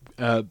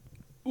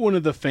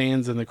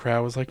fans in the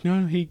crowd was like,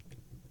 "No, he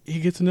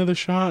gets another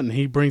shot," and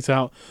he brings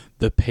out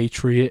the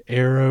Patriot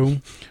arrow,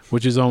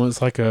 which is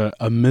almost like a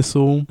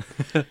missile.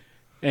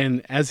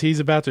 And as he's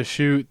about to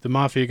shoot, the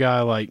mafia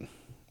guy like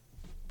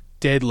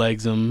dead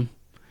legs him,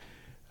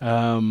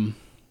 and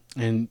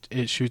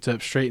it shoots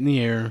up straight in the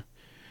air.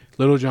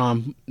 Little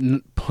John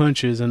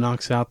punches and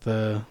knocks out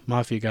the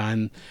mafia guy,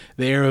 and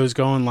the arrow's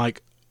going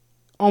like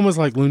almost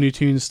like Looney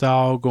Tunes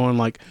style, going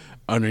like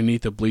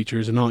underneath the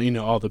bleachers, and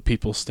all the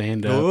people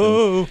stand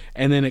up,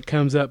 and then it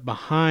comes up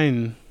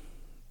behind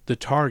the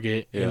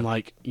target and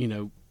like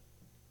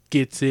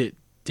gets it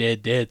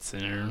dead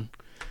center.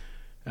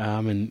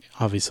 And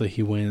obviously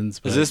he wins.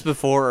 But is this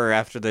before or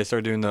after they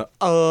start doing the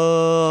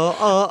no,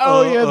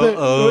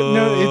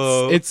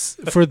 it's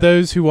for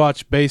those who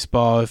watch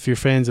baseball. If you're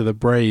fans of the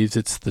Braves,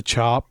 it's the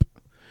chop.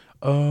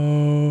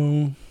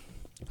 Wait,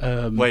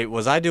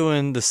 was I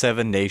doing the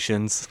Seven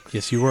Nations?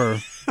 Yes, you were.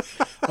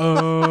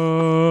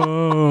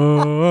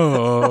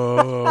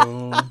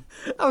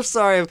 I'm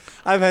sorry.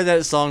 I've had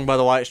that song by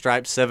the White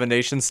Stripes, Seven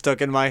Nations,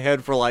 stuck in my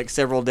head for like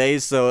several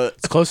days. So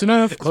it's close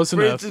enough. It's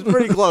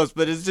pretty close,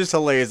 but it's just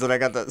hilarious that I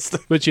got that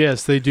stuff. But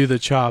yes, they do the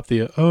chop.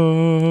 The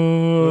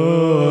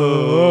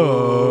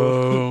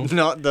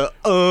not the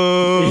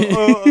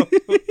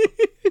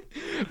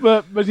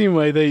But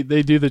anyway,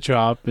 they do the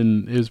chop,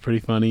 and it was pretty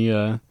funny.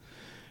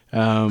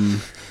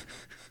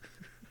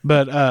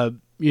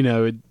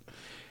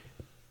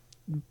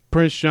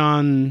 Prince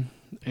John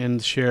and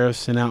the sheriff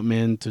sent out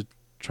men to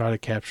try to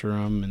capture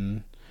him,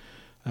 and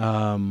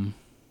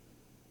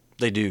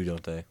they do,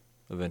 don't they?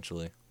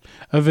 Eventually,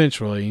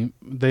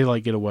 they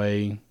like get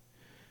away.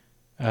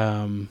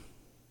 And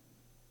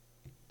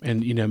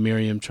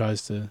Miriam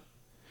tries to.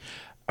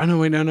 Oh no!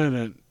 Wait,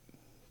 no.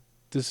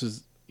 This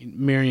is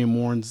Miriam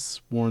warns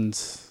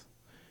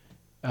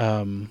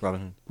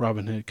Robin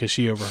Hood, because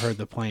she overheard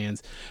the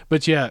plans.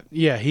 But yeah,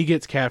 he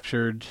gets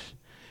captured,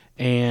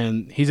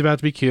 and he's about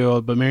to be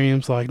killed. But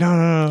Miriam's like,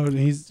 no.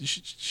 And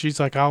she's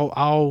like,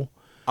 I'll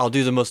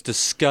do the most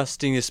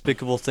disgusting,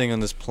 despicable thing on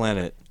this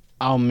planet.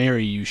 I'll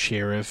marry you,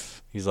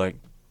 Sheriff. He's like,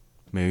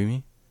 marry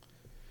me?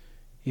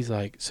 He's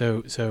like,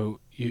 so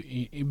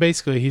you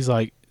basically, he's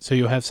like, so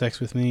you'll have sex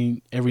with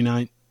me every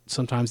night,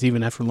 sometimes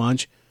even after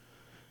lunch?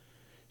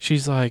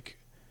 She's like,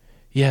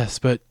 yes,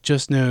 but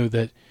just know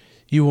that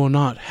you will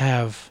not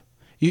have,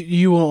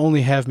 you will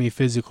only have me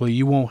physically.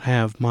 You won't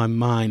have my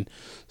mind,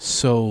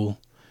 soul,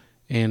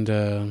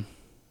 and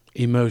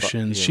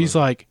emotions. Yeah, She's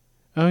like,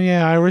 oh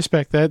yeah, I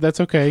respect that. That's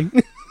okay.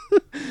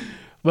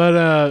 But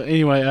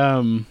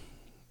anyway,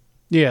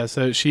 yeah,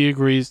 so she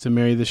agrees to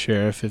marry the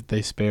sheriff if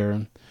they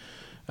spare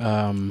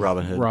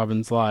Robin Hood.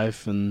 Robin's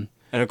life. And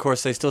of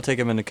course, they still take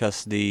him into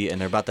custody,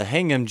 and they're about to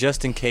hang him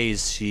just in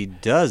case she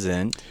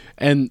doesn't.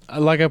 And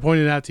like I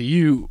pointed out to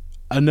you,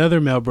 another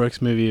Mel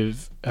Brooks movie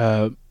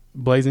of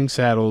Blazing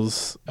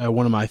Saddles,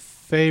 one of my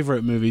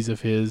favorite movies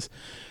of his.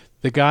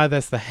 The guy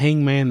that's the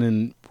hangman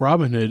in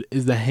Robin Hood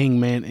is the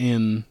hangman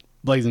in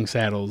Blazing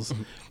Saddles,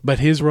 but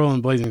his role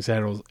in Blazing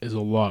Saddles is a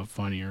lot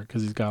funnier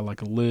because he's got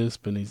like a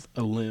lisp and he's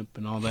a limp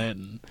and all that.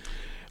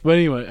 But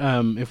anyway,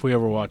 if we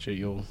ever watch it,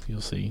 you'll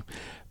see.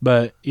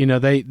 But you know,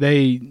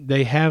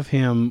 they have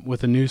him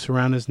with a noose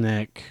around his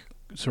neck,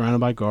 surrounded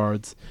by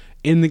guards,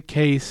 in the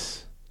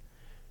case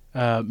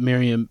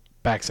Miriam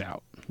backs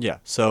out. Yeah,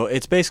 so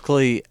it's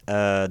basically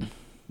do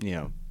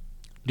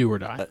or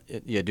die.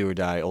 Do or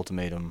die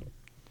ultimatum.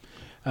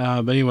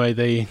 But anyway,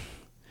 they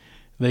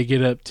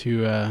get up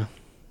to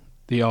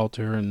the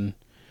altar, and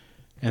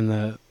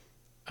the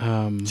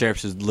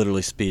Sheriff's is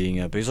literally speeding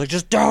up. He's like,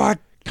 just do it.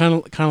 Kind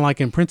of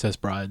like in Princess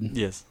Bride.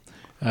 Yes.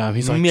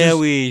 He's like,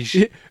 marriage.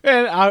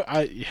 And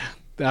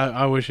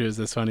I wish it was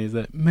as funny as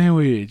that.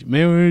 Marriage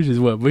is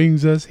what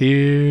brings us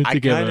here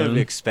together. I kind of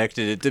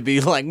expected it to be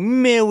like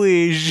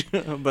marriage,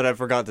 but I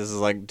forgot this is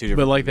like two different.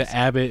 But like the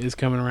abbot is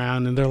coming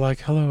around, and they're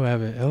like, "Hello,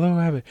 abbot. Hello,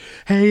 abbot.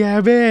 Hey,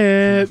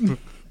 abbot."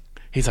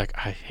 He's like,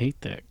 "I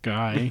hate that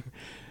guy,"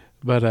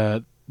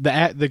 but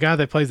the guy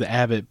that plays the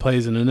abbot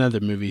plays in another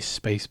movie,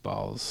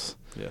 Spaceballs.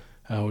 Yeah.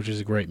 Which is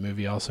a great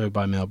movie, also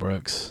by Mel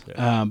Brooks.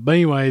 Yeah. But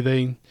anyway,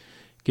 they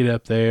get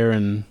up there,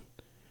 and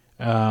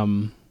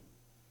and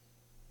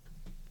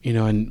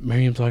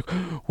Miriam's like,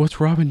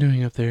 "What's Robin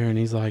doing up there?" And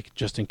he's like,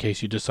 "Just in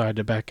case you decide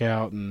to back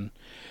out." And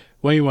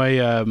well, anyway,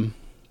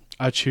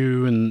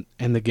 Achu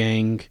and the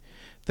gang,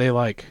 they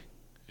like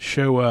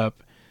show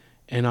up,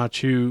 and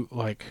Achu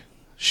like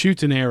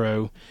shoots an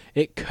arrow.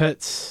 It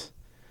cuts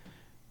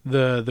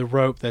the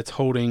rope that's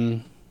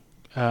holding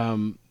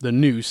the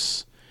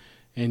noose.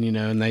 And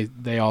and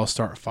they all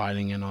start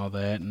fighting and all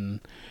that, and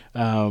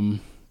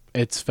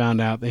it's found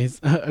out that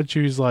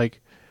Achu's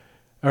like,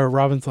 or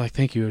Robin's like,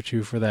 "Thank you,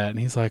 Achu, for that." And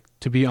he's like,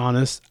 "To be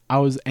honest, I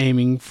was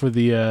aiming for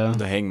the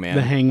hangman."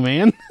 The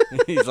hangman.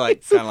 He's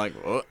like, kind of like,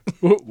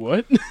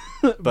 what?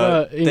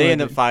 But anyway, they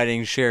end up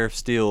fighting. Sheriff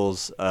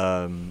steals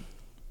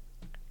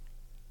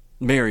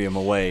Miriam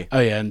away.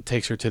 Oh yeah, and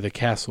takes her to the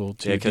castle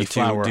to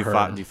deflower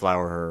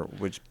her,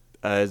 which.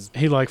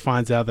 He like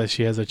finds out that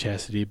she has a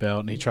chastity belt,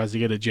 and he tries to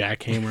get a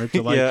jackhammer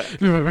to like.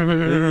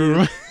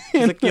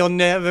 He's like, "You'll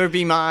never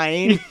be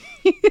mine."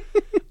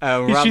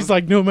 She's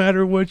like, "No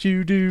matter what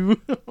you do."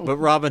 But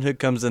Robin Hood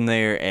comes in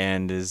there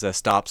and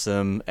stops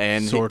him,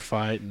 and sword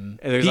fight, and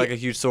there's like a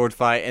huge sword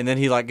fight, and then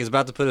he like is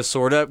about to put his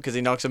sword up because he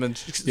knocks him in.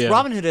 Yeah.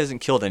 Robin Hood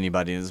hasn't killed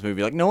anybody in this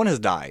movie. Like no one has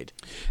died.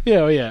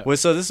 Yeah, yeah. Well,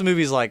 so this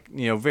movie's like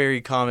very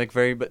comic,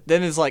 but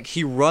then it's like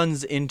he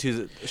runs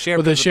into the sheriff.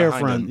 Well, the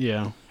sheriff runs,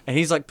 yeah. And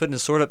he's like putting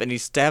his sword up, and he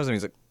stabs him.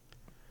 He's like,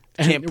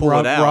 can't pull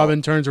it out.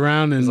 Robin turns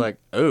around and he's like,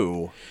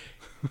 oh.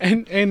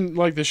 And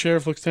like the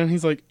sheriff looks down.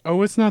 He's like,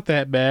 oh, it's not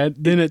that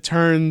bad. Then it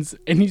turns,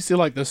 and you see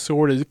like the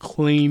sword is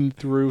clean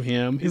through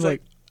him. He's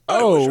like,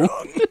 oh.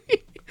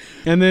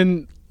 And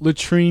then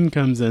Latrine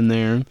comes in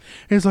there.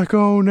 He's like,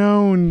 oh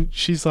no. And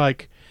she's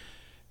like,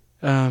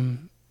 how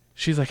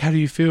do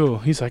you feel?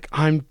 He's like,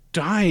 I'm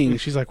dying.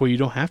 She's like, well, you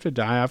don't have to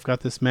die. I've got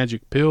this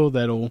magic pill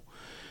that'll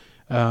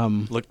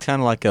look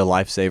kind of like a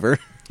lifesaver.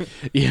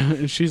 Yeah,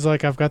 and she's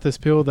like, I've got this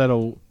pill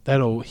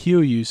that'll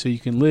heal you so you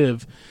can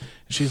live.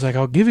 And she's like,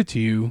 I'll give it to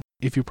you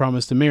if you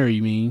promise to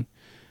marry me.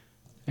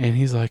 And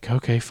he's like,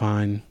 okay,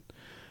 fine.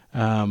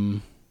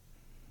 And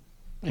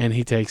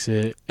he takes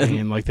it,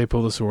 and like they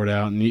pull the sword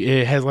out, and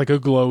it has like a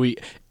glowy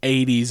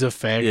 80s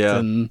effect. Yeah,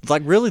 and it's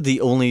like really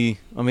the only.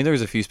 I mean, there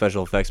was a few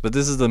special effects, but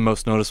this is the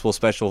most noticeable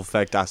special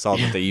effect I saw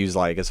that they use,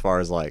 like as far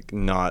as like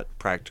not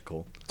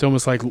practical. It's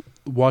almost like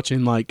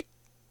watching like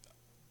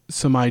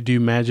somebody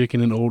do magic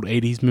in an old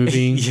 80s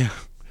movie. Yeah.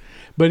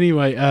 But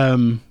anyway,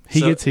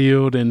 he gets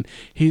healed, and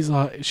she's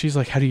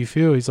like, how do you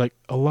feel? He's like,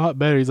 a lot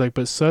better. He's like,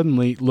 but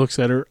suddenly looks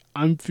at her,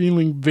 I'm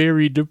feeling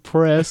very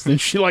depressed, and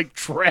she like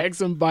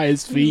drags him by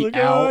his feet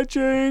out. I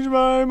changed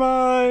my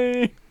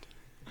mind.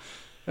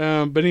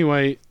 But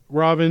anyway,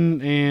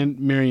 Robin and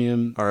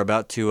Miriam are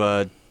about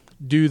to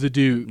do the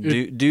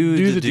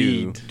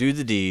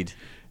deed.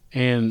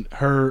 And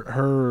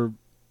her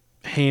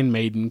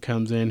handmaiden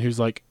comes in who's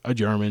like a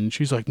German.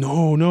 She's like,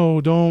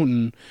 no, don't.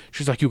 And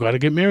she's like, you got to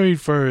get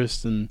married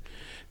first. And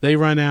they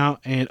run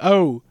out. And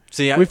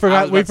we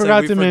forgot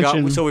to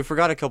mention. So we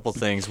forgot a couple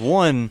things.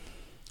 One,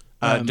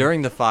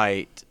 during the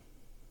fight,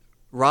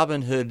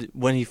 Robin Hood,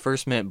 when he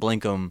first met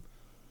Blinkum,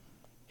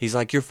 he's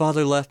like, your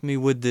father left me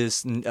with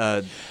this.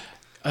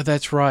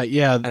 That's right.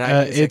 Yeah,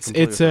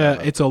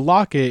 it's a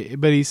locket,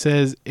 but he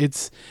says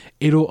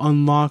it'll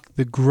unlock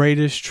the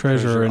greatest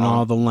treasure in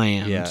all the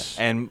land. Yeah,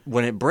 and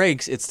when it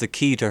breaks, it's the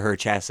key to her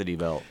chastity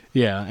belt.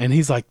 Yeah, and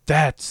he's like,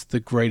 that's the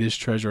greatest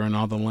treasure in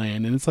all the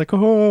land, and it's like,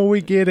 oh, we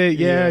get it.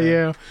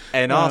 Yeah.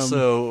 And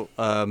also,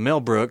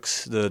 Mel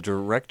Brooks, the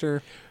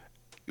director.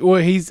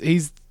 Well,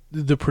 he's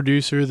the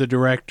producer, the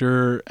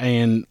director,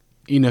 and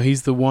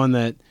he's the one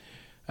that.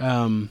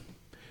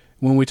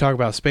 When we talk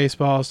about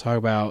Spaceballs, talk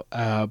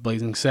about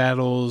Blazing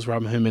Saddles,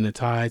 Robin Hood Men in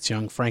Tights,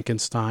 Young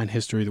Frankenstein,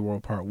 History of the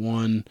World Part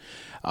 1,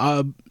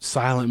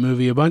 Silent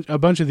Movie, a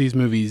bunch of these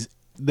movies,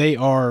 they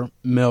are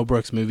Mel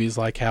Brooks movies,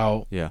 like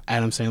how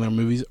Adam Sandler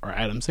movies are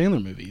Adam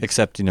Sandler movies.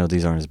 Except,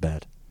 these aren't as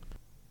bad.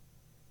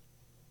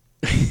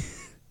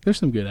 There's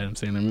some good Adam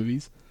Sandler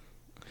movies.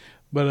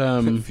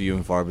 But few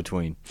and far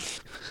between.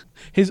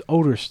 His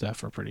older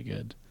stuff are pretty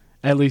good.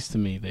 At least to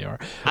me, they are.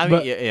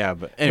 But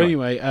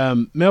anyway,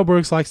 Mel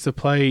Brooks likes to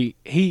play.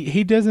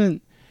 He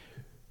doesn't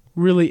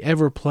really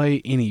ever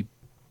play any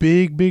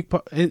big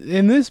part.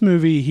 In this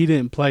movie, he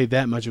didn't play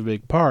that much of a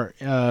big part.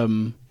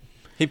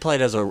 He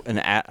played as a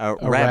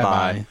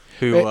rabbi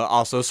who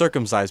also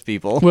circumcised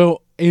people.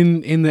 Well,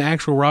 in the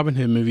actual Robin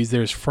Hood movies,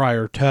 there's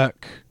Friar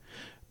Tuck,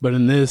 but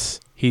in this,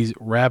 he's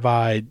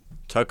Rabbi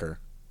Tucker,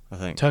 I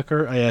think.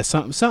 Tucker, yeah,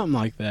 something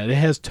like that. It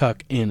has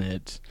Tuck in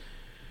it.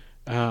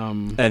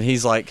 And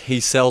he's like, he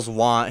sells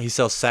wine. He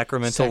sells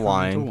sacramental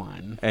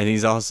wine. And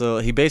he's also,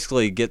 he's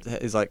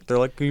like, they're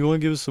like, you want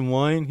to give us some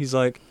wine? He's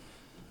like,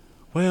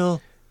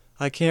 well,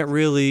 I can't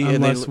really.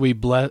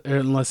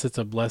 Unless it's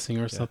a blessing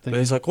or something. But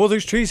he's like, well,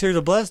 there's trees here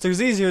to bless. There's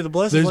these here to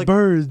bless. There's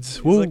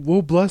birds.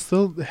 We'll bless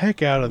the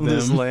heck out of them.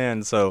 This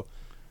land. So,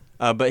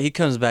 but he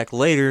comes back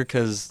later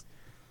because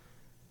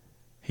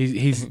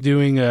he's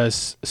doing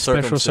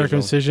special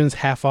circumcisions,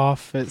 half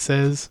off, it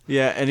says.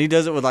 Yeah, and he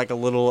does it with like a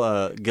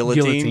little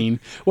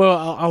guillotine.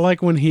 Well, I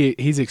like when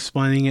he's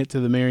explaining it to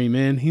the merry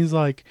men. He's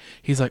like,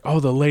 oh,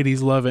 the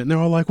ladies love it, and they're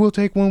all like, we'll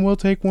take one,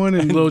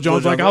 and Little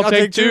John's like, I'll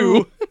take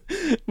two.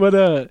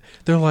 But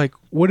they're like,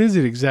 what is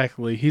it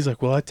exactly? He's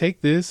like, well, I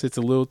take this. It's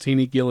a little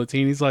teeny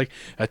guillotine. He's like,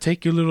 I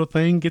take your little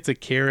thing, gets a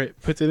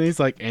carrot, puts it in. He's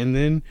like, and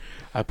then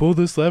I pull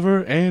this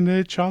lever and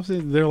it chops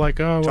it. They're like,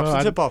 oh, chops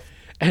the tip off.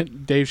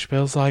 And Dave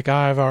Chappelle's like,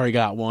 I've already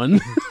got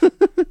one.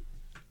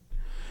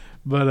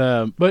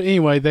 But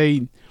anyway,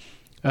 they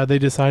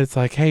decide, it's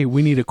like, hey,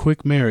 we need a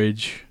quick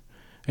marriage.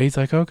 And he's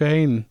like,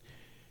 okay. And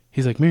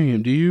he's like,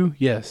 Miriam, do you?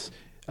 Yes.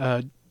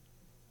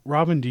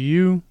 Robin, do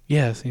you?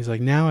 Yes. And he's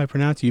like, now I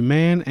pronounce you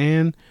man.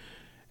 And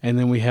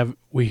then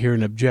we hear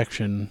an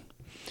objection.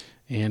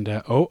 And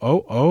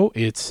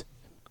it's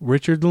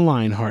Richard the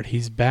Lionheart.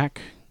 He's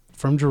back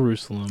from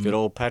Jerusalem. Good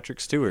old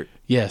Patrick Stewart.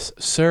 Yes,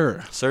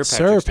 Sir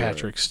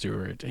Patrick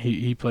Stewart.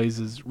 He plays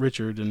as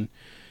Richard, and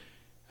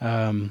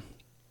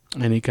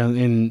he comes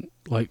in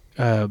like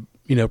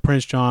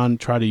Prince John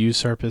tried to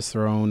usurp his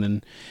throne,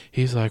 and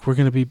he's like, we're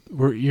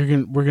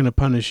gonna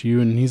punish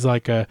you, and he's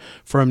like,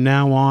 from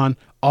now on,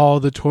 all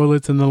the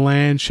toilets in the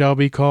land shall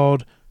be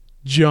called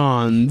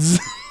John's.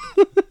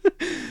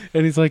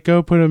 And he's like,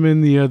 go put him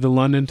in the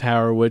London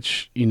Tower,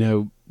 which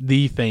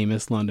the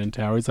famous London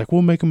Tower. He's like,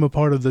 we'll make him a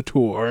part of the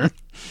tour.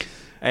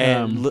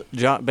 And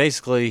John,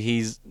 basically,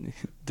 he's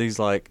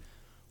like,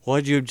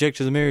 why'd you object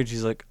to the marriage?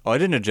 He's like, oh, I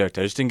didn't object.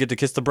 I just didn't get to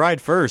kiss the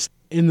bride first.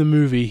 In the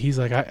movie, he's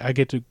like, I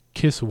get to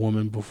kiss a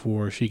woman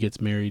before she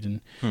gets married.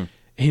 And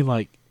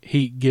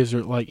he gives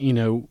her like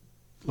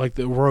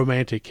the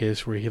romantic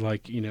kiss where he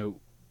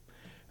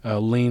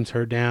leans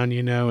her down,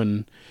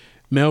 and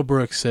Mel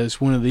Brooks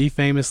says one of the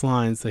famous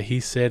lines that he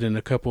said in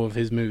a couple of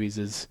his movies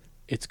is,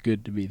 it's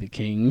good to be the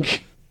king.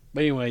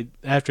 But anyway,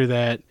 after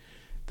that,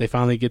 they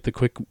finally get the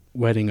quick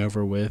wedding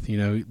over with,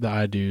 the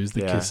I-do's,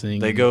 the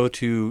kissing. They go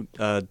to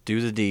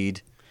do the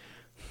deed,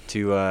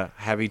 to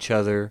have each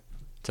other,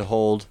 to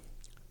hold.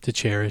 To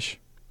cherish.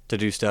 To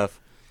do stuff.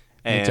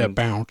 And to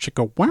bow,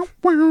 chicka, wow,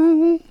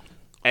 wow.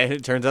 And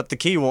it turns out the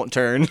key won't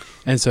turn.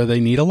 And so they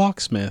need a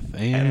locksmith,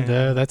 and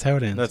that's how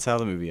it ends. That's how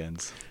the movie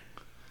ends.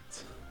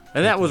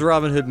 And that was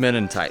Robin Hood Men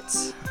in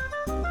Tights.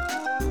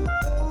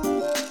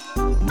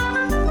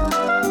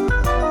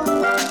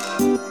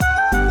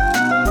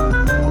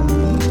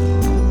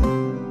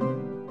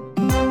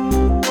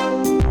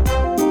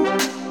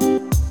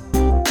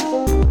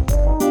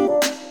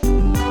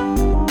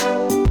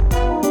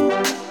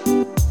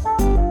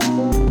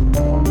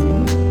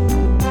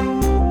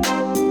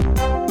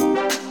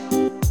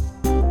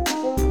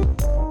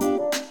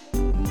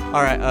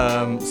 All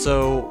right,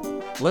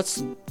 so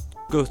let's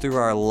go through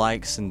our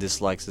likes and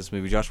dislikes of this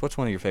movie. Josh, what's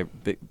one of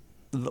the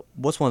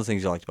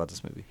things you liked about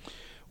this movie?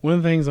 One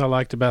of the things I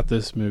liked about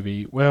this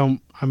movie, well,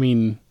 I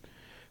mean,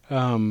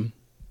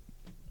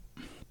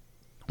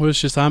 Well,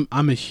 it's just I'm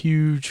a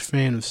huge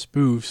fan of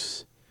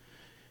spoofs.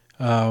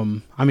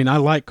 I mean, I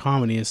like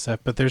comedy and stuff,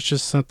 but there's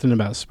just something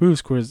about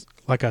spoofs where,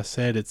 like I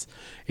said,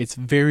 it's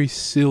very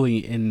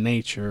silly in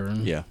nature.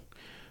 Yeah.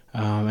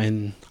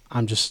 And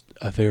I'm just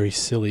a very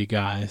silly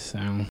guy, so.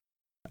 And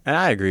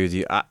I agree with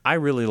you. I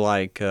really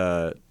like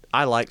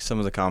I like some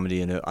of the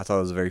comedy in it. I thought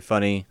it was very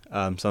funny.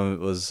 Some of it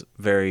was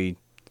very.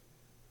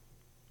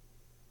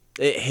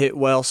 It hit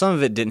well. Some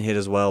of it didn't hit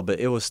as well, but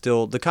it was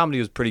still the comedy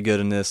was pretty good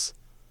in this.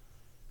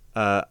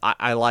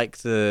 I like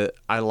the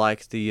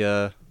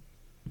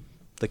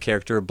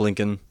character of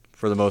Blinken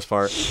for the most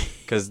part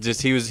because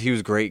just he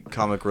was great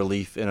comic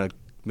relief in a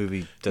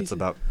movie that's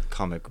about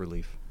comic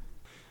relief.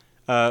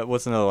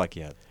 What's another like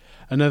you had?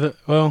 Another,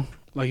 well,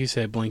 like you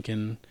said,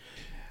 Blinken.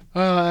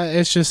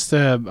 It's just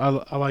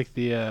I like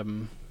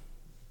the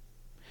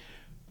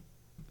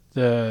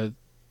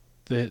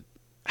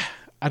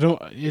I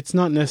don't. It's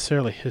not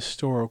necessarily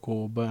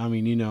historical, but I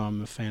mean,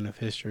 I'm a fan of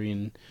history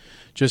and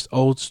just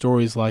old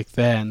stories like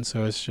that, and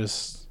so it's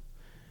just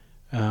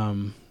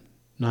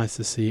nice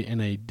to see it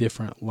in a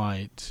different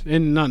light,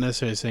 and not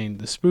necessarily saying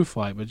the spoof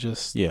light, but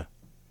just Yeah,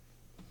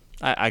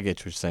 I get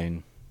what you're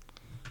saying.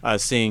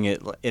 Seeing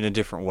it in a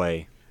different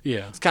way.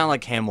 Yeah, It's kind of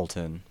like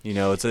Hamilton.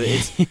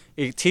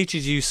 It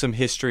teaches you some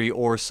history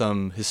or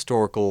some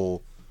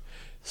historical,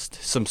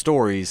 some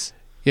stories.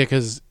 yeah,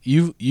 because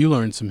you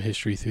learned some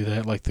history through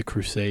that, like the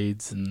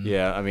Crusades and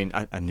Yeah, I mean,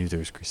 I knew there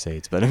was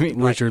Crusades, but I mean,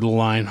 Richard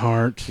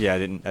Lionheart. Yeah, I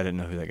didn't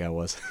know who that guy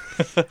was.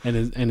 and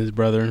his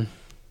brother.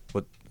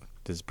 What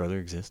does his brother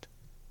exist?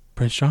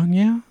 Prince John.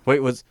 Yeah,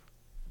 Wait,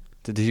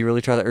 did he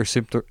really try to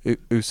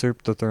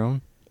usurp the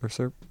throne?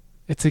 Usurp?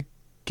 it's a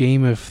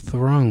Game of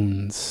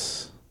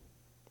Thrones.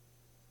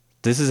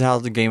 This is how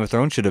the Game of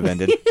Thrones should have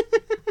ended.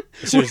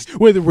 It's just,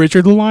 With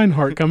Richard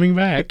Lionheart coming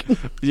back.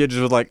 yeah, just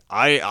with like,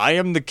 I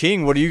am the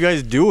king. What are you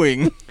guys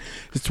doing?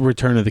 It's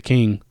Return of the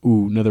King.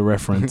 Ooh, another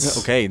reference.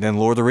 Okay, then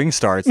Lord of the Rings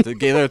starts.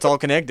 It's all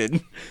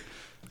connected.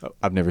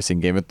 I've never seen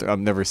Game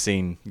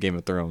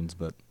of Thrones,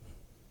 but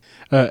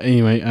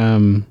Anyway,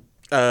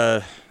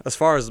 as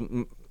far as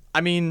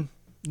I mean,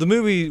 the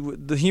movie,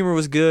 the humor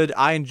was good.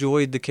 I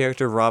enjoyed the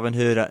character of Robin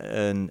Hood,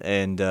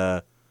 and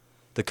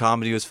the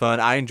comedy was fun.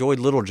 I enjoyed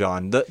Little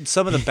John.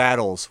 Some of the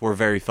battles were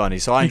very funny,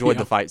 so I enjoyed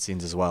the fight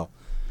scenes as well.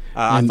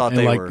 I thought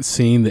they were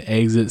seeing the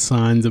exit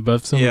signs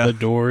above some of the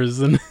doors,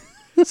 and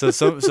so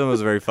some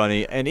was very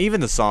funny, and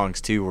even the songs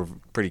too were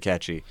pretty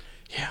catchy.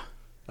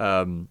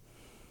 Yeah.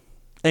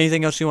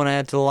 Anything else you want to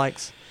add to the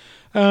likes?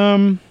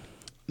 No,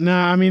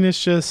 I mean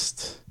it's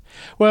just.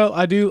 Well,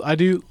 I do.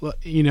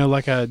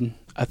 Like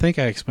I think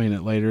I explained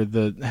it later.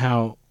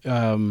 How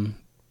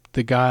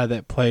the guy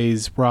that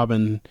plays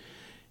Robin,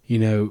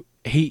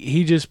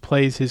 he just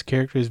plays his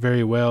characters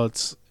very well.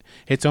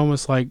 It's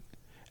almost like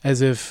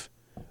as if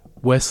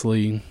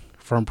Wesley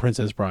from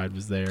Princess Bride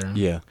was there.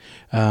 Yeah.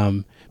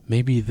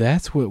 Maybe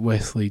that's what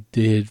Wesley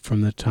did from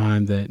the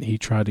time that he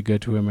tried to go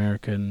to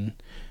America and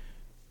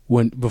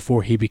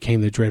before he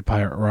became the Dread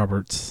Pirate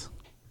Roberts.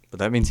 But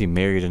that means he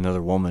married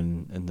another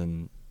woman and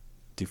then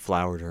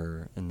deflowered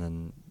her and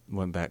then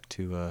went back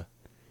to.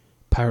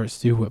 Pirates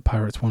do what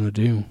pirates want to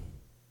do.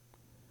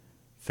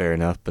 Fair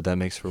enough, but that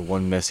makes for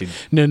one messy.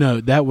 No,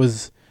 that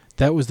was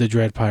the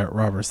Dread Pirate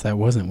Roberts. That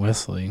wasn't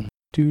Wesley.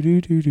 I'm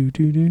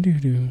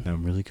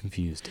really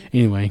confused.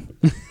 Anyway.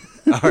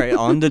 All right,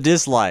 on to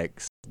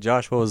dislikes.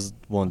 Josh, what was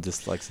one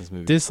dislikes in this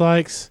movie?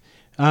 Dislikes.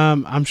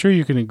 I'm sure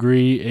you can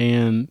agree,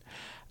 and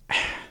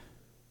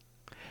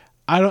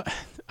I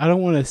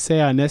don't want to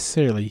say I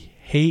necessarily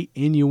hate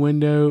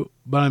innuendo,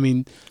 but I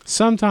mean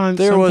sometimes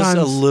there was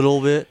a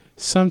little bit.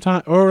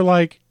 Sometimes, or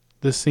like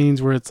the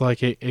scenes where it's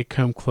like it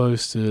come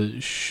close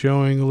to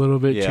showing a little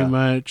bit too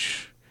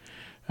much.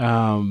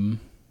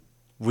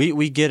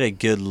 We get a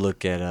good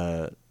look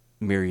at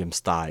Miriam's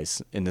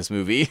thighs in this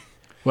movie.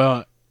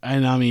 Well,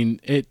 and I mean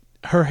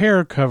her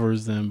hair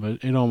covers them,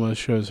 but it almost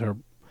shows her.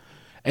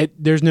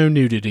 There's no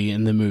nudity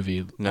in the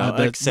movie. No,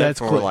 except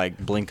for like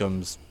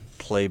Blinkum's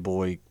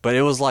Playboy, but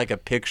it was like a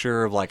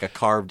picture of like a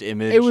carved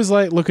image. It was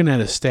like looking at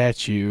a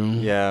statue.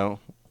 Yeah.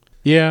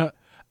 Yeah.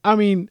 I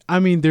mean,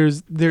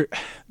 there's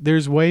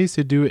ways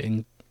to do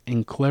it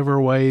in clever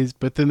ways,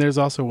 but then there's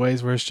also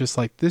ways where it's just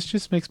like this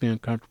just makes me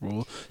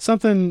uncomfortable.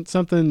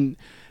 Something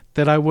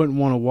that I wouldn't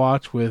want to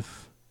watch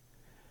with.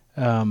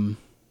 Your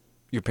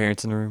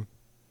parents in the room.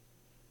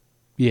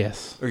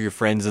 Yes. Or your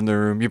friends in the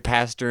room. Your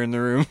pastor in the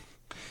room.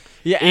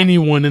 Yeah.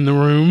 Anyone in the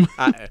room.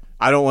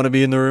 I don't want to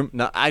be in the room.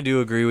 No, I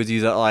do agree with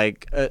you that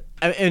like,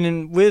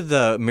 and with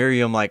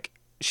Miriam, like.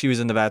 She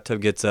was in the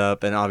bathtub, gets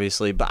up, and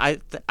obviously, but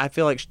I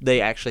feel like they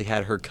actually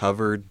had her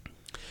covered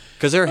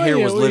because her hair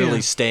was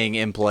literally staying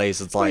in place.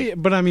 It's like,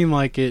 but I mean,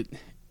 like it.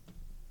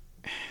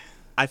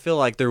 I feel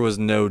like there was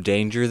no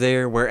danger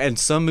there. Where in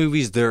some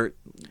movies there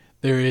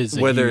is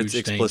whether it's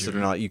explicit or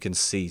not, you can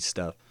see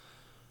stuff.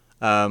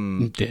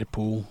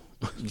 Deadpool.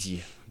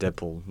 Yeah,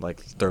 Deadpool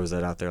like throws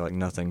that out there like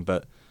nothing.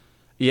 But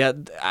yeah,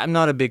 I'm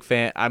not a big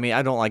fan. I mean,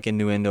 I don't like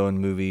innuendo in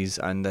movies,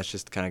 and that's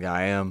just the kind of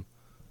guy I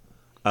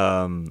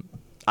am.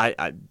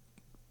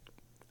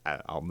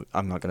 I'm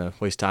not gonna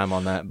waste time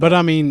on that. But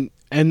I mean,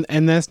 and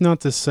that's not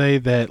to say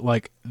that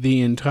like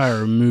the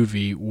entire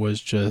movie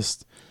was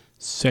just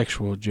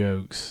sexual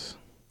jokes.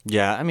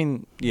 Yeah, I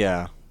mean,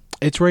 yeah,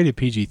 It's rated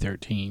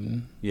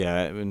PG-13.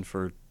 yeah, and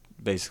for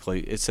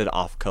basically it said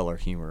off-color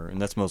humor, and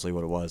that's mostly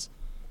what it was.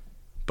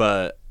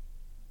 But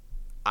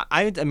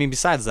I mean,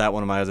 besides that,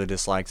 one of my other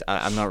dislikes,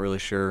 I'm not really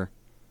sure.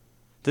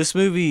 This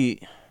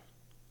movie,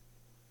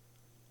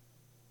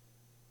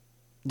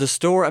 the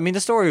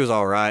story was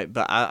all right,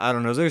 but I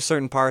don't know. There's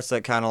certain parts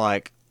that kind of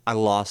like I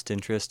lost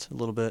interest a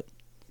little bit.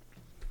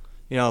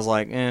 I was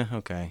like,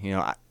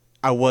 okay.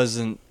 I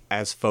wasn't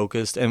as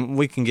focused, and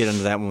we can get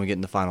into that when we get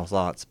into final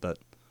thoughts, but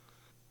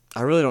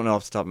I really don't know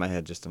off the top of my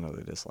head. Just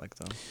another dislike,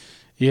 though.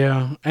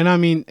 Yeah, and I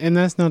mean, and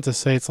that's not to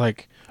say it's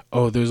like,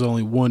 oh, there's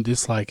only one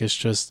dislike. It's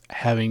just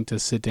having to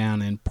sit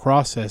down and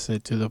process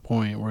it to the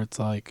point where it's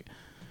like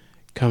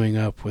coming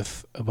up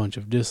with a bunch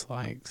of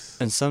dislikes.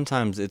 And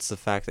sometimes it's the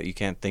fact that you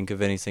can't think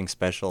of anything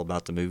special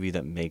about the movie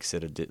that makes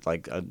it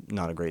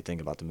not a great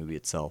thing about the movie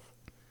itself.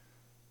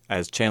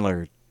 As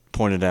Chandler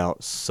pointed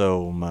out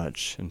so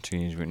much in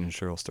Teenage Mutant Ninja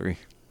Turtles 3.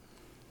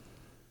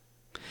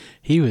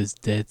 He was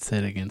dead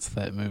set against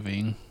that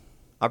movie.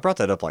 I brought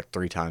that up like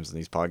 3 times in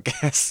these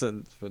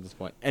podcasts for this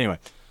point. Anyway.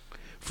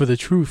 For the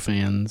true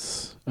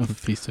fans of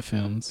Feast of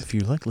Films. If you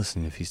like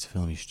listening to Feast of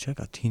Film, you should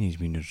check out Teenage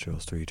Mutant Ninja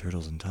Turtles 3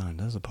 Turtles in Time.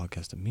 That was a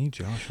podcast of me,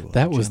 Joshua.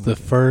 That was the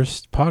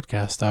first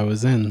podcast I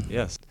was in.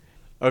 Yes.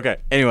 Okay.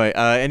 Anyway,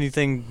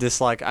 anything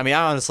dislike? I mean,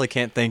 I honestly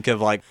can't think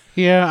of like...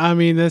 Yeah, I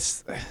mean,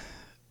 that's...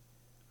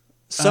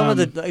 Some of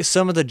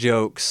the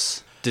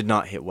jokes did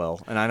not hit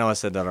well, and I know I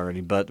said that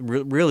already, but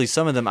really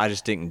some of them I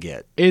just didn't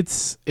get.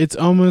 It's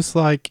almost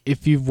like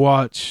if you've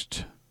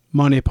watched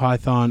Monty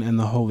Python and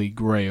the Holy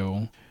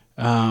Grail.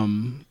 A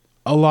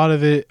lot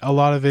of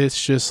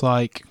it's just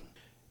like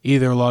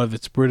either a lot of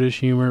it's British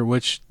humor,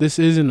 which this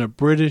isn't a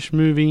British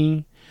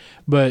movie,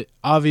 but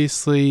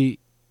obviously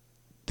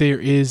there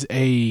is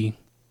a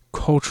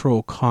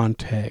cultural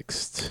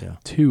context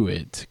to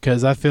it,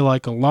 because I feel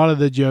like a lot of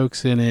the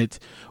jokes in it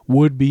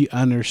would be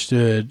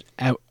understood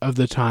of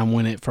the time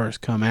when it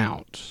first come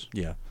out.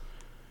 Yeah.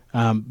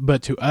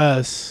 But to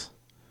us,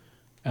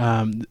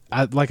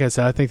 like I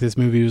said, I think this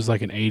movie was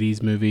like an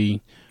 80s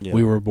movie. Yeah.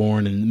 We were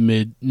born in the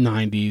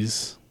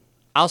mid-90s.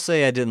 I'll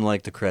say I didn't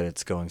like the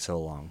credits going so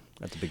long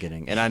at the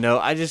beginning. And I know,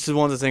 I just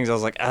one of the things I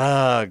was like,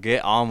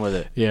 get on with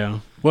it. Yeah.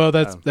 Well,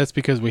 that's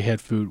because we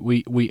had food.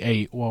 We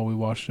ate while we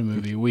watched the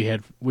movie.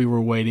 We were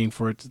waiting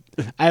for it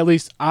to, at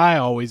least I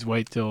always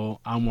wait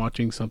till I'm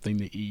watching something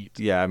to eat.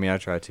 Yeah, I mean, I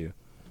try to.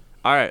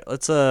 All right,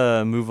 let's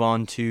move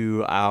on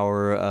to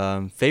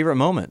our favorite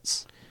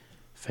moments.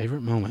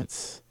 Favorite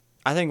moments.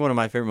 I think one of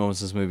my favorite moments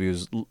in this movie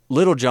was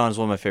Little John is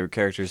one of my favorite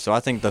characters. So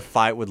I think the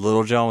fight with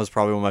Little John was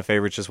probably one of my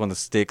favorites, just when the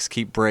sticks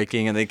keep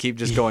breaking and they keep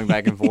just going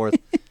back and forth.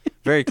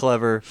 Very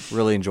clever.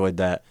 Really enjoyed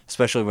that,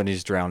 especially when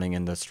he's drowning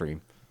in the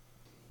stream.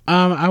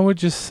 I would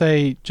just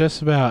say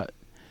just about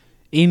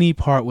any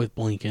part with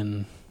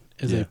Blinken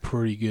is a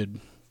pretty good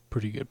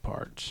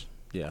part.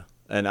 Yeah.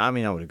 And I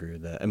mean, I would agree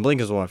with that. And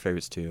Blinken's one of my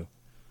favorites too.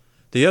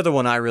 The other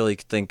one I really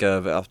think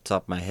of off the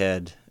top of my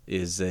head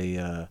is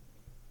the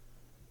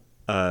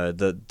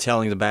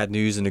telling the bad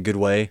news in a good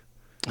way.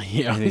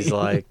 Yeah. And he's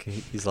like,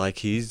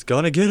 he's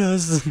gonna get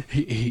us.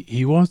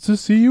 He wants to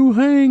see you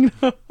hang.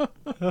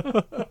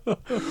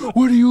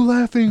 What are you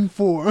laughing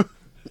for?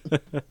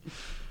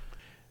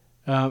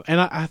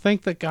 And I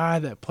think the guy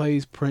that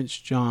plays Prince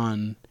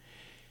John,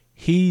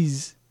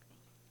 he's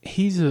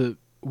a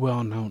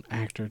well-known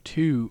actor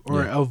too,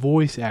 or a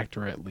voice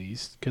actor at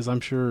least, because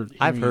I'm sure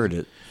I've heard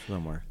it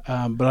somewhere.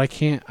 But I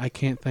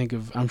can't think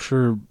of. I'm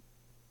sure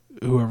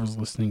whoever's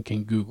listening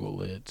can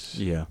Google it.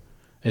 Yeah,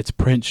 it's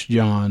Prince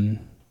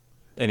John.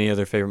 Any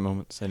other favorite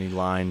moments? Any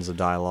lines of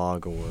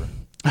dialogue or?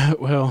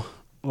 Well,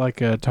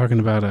 like talking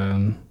about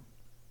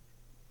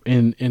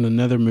in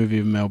another movie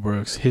of Mel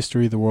Brooks,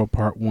 History of the World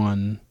Part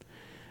 1,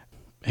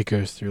 it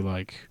goes through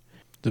like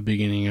the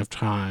beginning of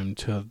time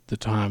to the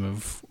time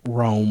of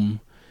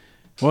Rome.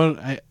 Well,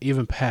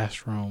 even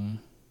past Rome.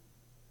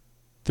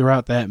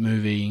 Throughout that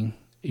movie,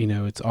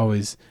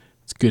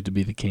 it's good to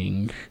be the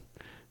king.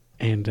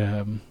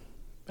 And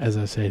as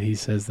I said, he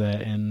says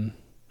that in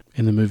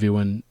the movie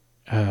when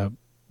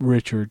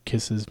Richard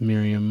kisses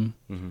Miriam.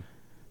 Mm-hmm.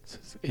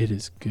 Says, "It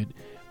is good."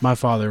 My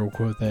father will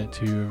quote that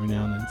too every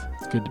now and then.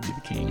 It's good to be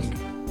the king.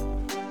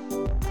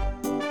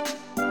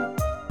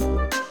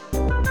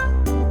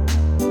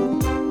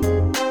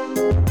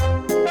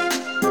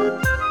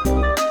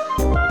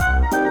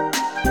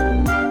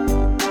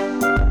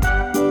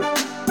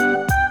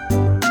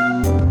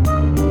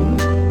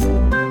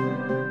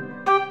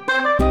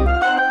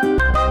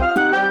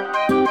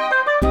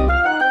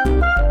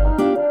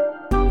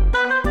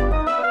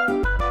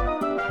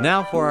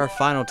 Now for our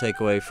final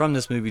takeaway from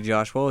this movie,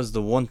 Josh. What was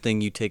the one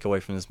thing you take away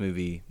from this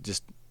movie,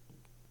 just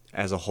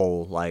as a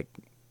whole? Like,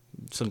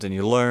 something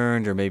you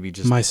learned, or maybe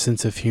just... My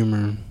sense of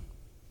humor.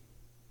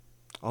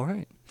 All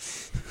right.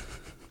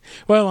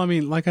 Well, I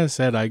mean, like I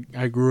said,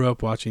 I grew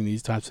up watching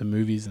these types of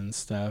movies and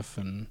stuff,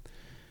 and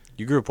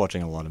You grew up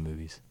watching a lot of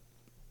movies.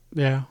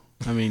 Yeah,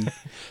 I mean,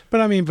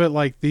 but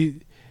like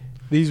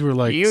these were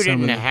like You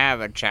some didn't of the-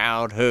 have a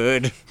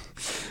childhood.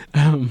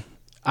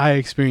 I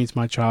experienced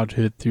my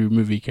childhood through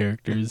movie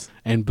characters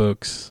and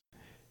books.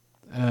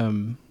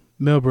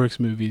 Mel Brooks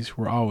movies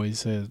were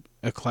always a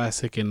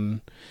classic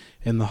in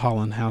the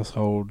Holland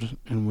household,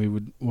 and we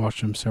would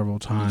watch them several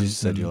times. You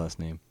just said and your last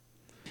name.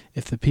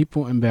 if the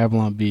people in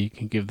Babylon Bee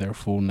can give their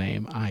full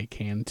name, I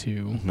can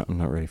too. No, I'm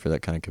not ready for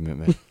that kind of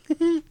commitment.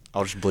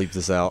 I'll just bleep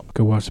this out.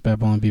 Go watch the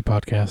Babylon Bee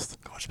podcast.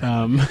 Go watch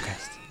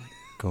podcast.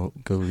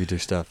 Go read their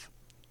stuff.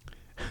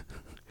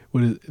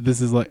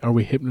 This is like, are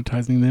we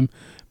hypnotizing them?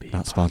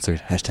 Not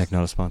sponsored. Hashtag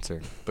not a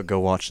sponsor. But go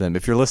watch them.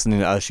 If you're listening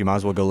to us, you might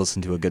as well go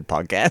listen to a good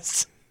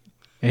podcast.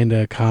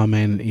 And Kyle,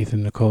 Man, and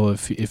Ethan, Nicole,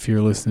 if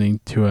you're listening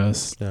to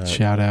us,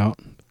 shout out.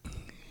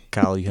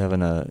 Kyle, you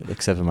haven't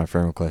accepted my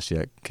friend request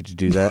yet. Could you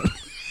do that?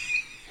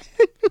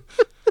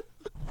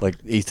 Like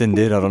Ethan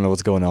did. I don't know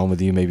what's going on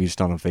with you. Maybe you're just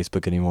not on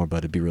Facebook anymore, but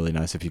it'd be really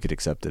nice if you could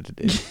accept it.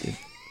 It'd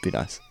be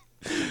nice.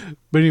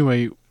 But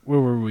anyway, where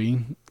were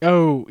we?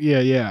 Oh,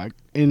 yeah.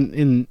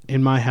 In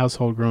my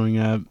household growing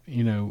up,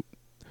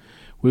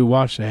 we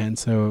watched that, and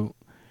so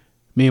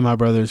me and my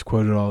brothers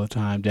quote it all the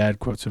time. Dad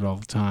quotes it all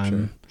the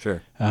time.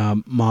 Sure.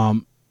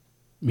 Mom,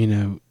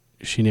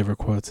 she never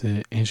quotes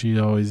it, and she's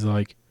always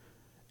like,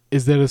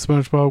 "Is that a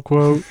SpongeBob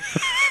quote?"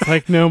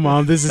 Like, no,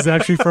 Mom, this is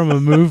actually from a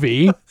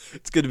movie.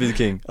 It's good to be the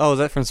king. Oh, is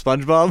that from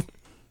SpongeBob?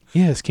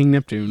 Yes, King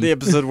Neptune. The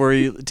episode where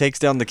he takes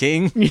down the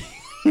king?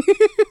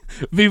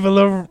 Viva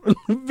la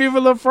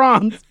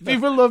France.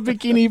 Viva la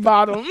Bikini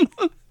Bottom.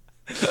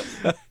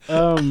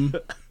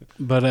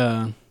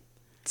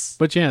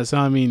 But yeah, so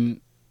I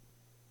mean,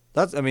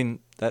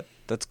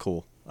 that's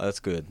cool. That's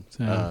good.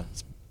 So.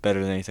 It's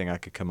better than anything I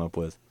could come up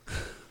with.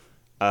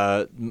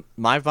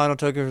 My final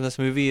token from this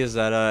movie is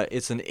that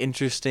it's an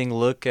interesting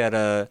look at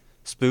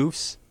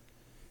spoofs,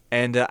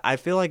 and I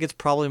feel like it's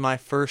probably my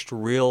first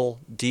real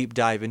deep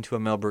dive into a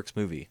Mel Brooks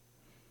movie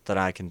that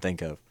I can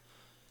think of.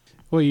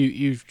 Well,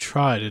 you've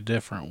tried a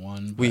different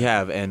one. We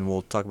have, and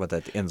we'll talk about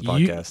that at the end of the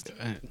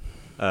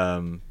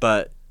podcast.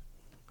 But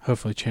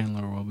hopefully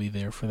Chandler will be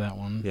there for that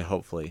one. Yeah,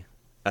 hopefully.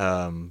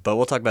 But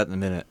we'll talk about it in a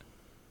minute.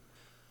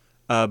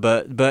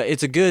 But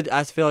it's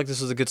I feel like this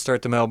was a good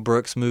start to Mel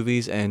Brooks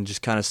movies and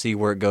just kind of see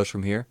where it goes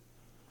from here.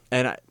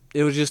 And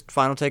it was just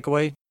final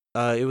takeaway.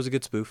 It was a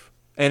good spoof.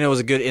 And it was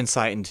a good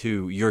insight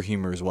into your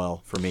humor as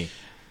well for me.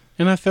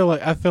 And I feel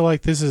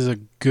like this is a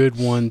good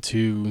one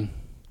to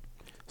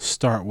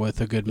start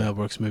with, a good Mel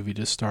Brooks movie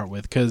to start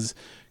with, because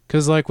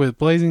like with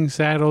Blazing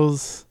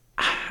Saddles,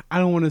 I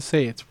don't want to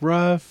say it's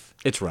rough.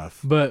 It's rough.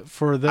 But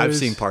for those, I've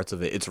seen parts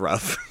of it. It's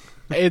rough.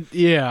 It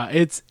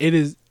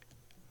is.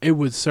 It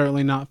would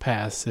certainly not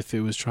pass if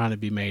it was trying to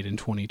be made in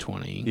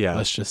 2020. Yeah.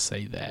 Let's just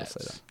say that. Let's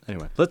say that.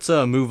 Anyway, let's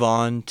move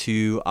on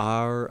to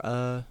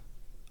our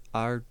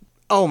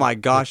oh my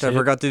gosh, I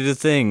forgot to do the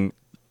thing.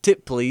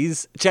 Tip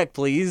please. Check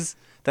please.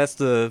 That's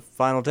the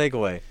final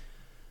takeaway.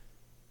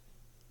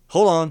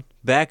 Hold on.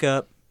 Back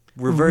up.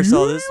 Reverse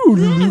all this.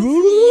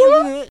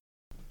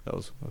 That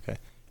was okay.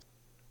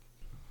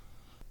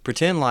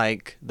 Pretend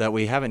like that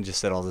we haven't just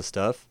said all this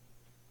stuff.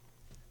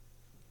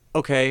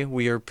 Okay,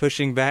 we are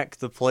pushing back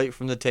the plate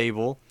from the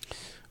table.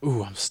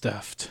 Ooh, I'm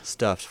stuffed.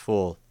 Stuffed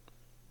full.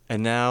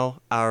 And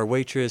now our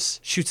waitress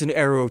shoots an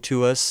arrow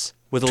to us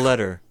with a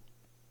letter.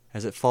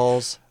 As it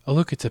falls. Oh,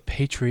 look, it's a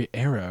Patriot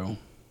arrow.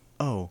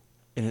 Oh,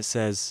 and it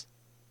says,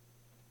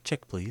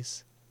 check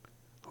please.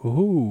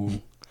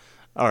 Ooh.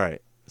 All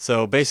right.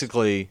 So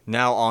basically,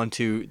 now on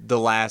to the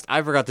last.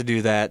 I forgot to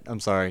do that. I'm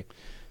sorry.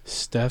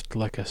 Stuffed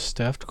like a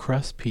stuffed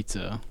crust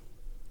pizza.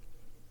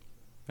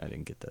 I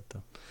didn't get that,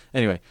 though.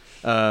 Anyway,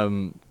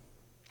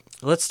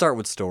 let's start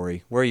with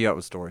story. Where are you at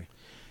with story?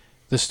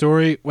 The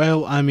story,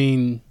 well, I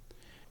mean,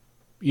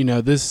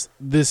 this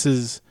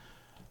is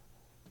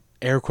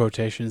air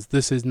quotations.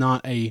 This is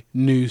not a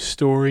new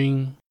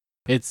story.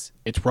 It's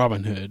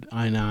Robin Hood.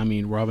 I know. I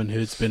mean, Robin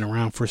Hood's been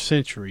around for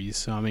centuries.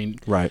 So, I mean,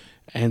 right.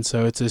 And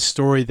so it's a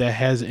story that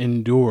has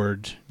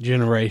endured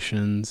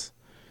generations.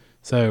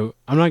 So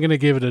I'm not going to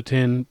give it a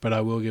 10, but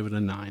I will give it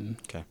a 9.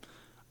 Okay.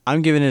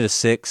 I'm giving it a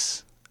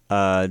 6,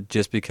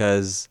 just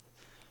because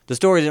the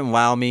story didn't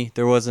wow me.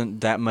 There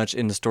wasn't that much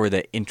in the story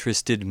that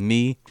interested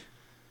me.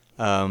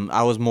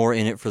 I was more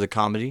in it for the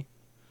comedy.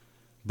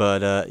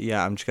 But,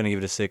 yeah, I'm just going to give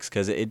it a 6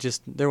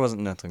 because there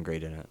wasn't nothing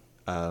great in it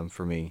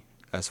for me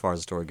as far as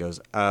the story goes.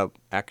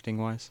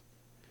 Acting-wise?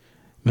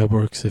 Mel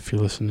Brooks, if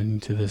you're listening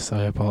to this,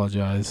 I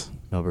apologize.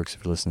 Mel Brooks,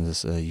 if you're listening to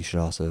this, you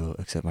should also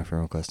accept my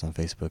friend request on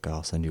Facebook.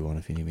 I'll send you one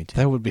if you need me to.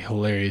 That would be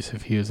hilarious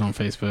if he was on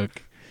Facebook.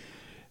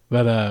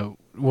 But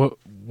what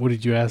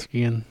did you ask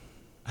again?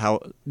 How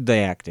the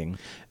acting?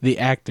 The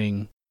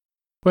acting.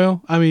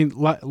 Well, I mean,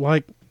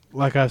 like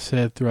I've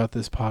said throughout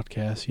this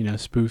podcast,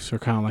 spoofs are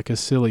kind of like a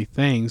silly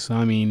thing. So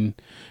I mean,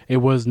 it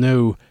was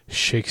no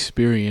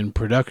Shakespearean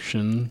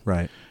production,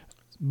 right?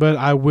 But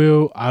I will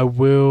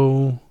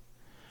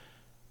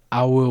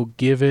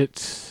give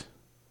it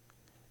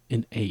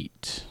an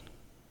 8.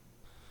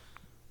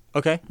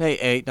 Okay, hey,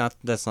 8.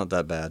 That's not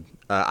that bad.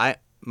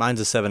 mine's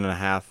a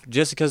 7.5.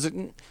 Just because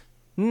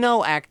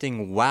no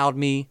acting wowed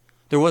me.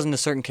 There wasn't a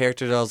certain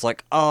character that I was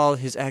like, oh,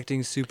 his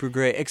acting's super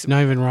great.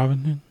 Not even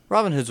Robin Hood.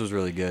 Robin Hood's was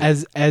really good.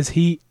 As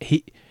he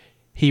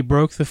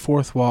broke the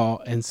fourth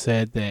wall and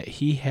said that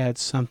he had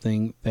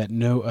something that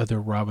no other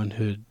Robin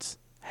Hoods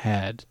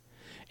had,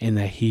 and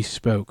that he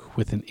spoke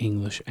with an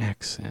English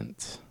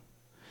accent.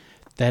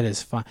 That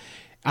is fine.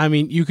 I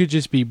mean, you could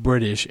just be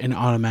British and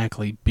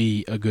automatically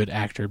be a good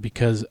actor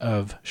because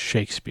of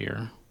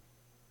Shakespeare.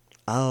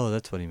 Oh,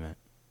 that's what he meant.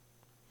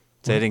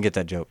 So I didn't get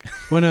that joke.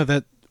 Well, no,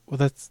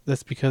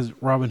 that's because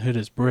Robin Hood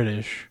is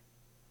British.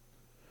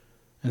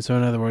 And so,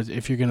 in other words,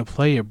 if you're going to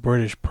play a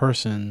British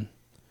person,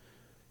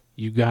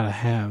 you got to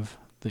have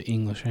the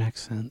English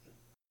accent.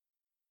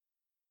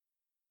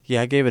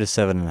 Yeah, I gave it a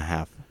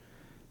 7.5.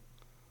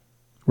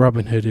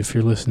 Robin Hood, if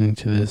you're listening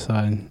to this,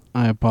 I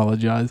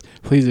apologize.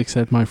 Please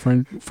accept my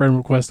friend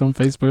request on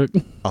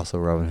Facebook. Also,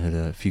 Robin Hood,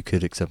 if you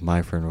could accept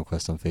my friend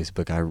request on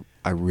Facebook,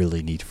 I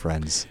really need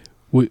friends.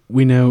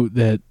 We know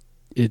that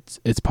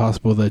it's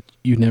possible that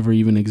you never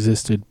even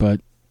existed, but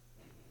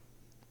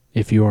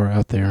if you are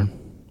out there,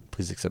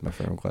 please accept my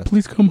friend request.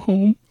 Please come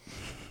home.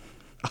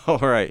 All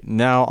right,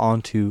 now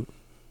on to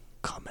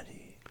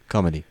comedy.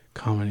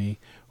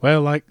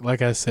 Well,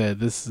 like I said,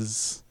 this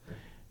is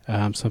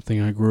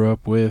something I grew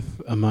up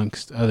with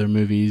amongst other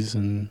movies,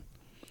 and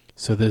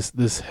so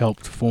this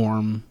helped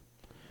form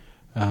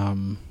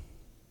my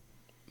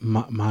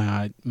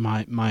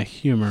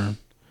humor.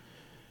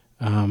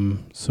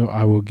 So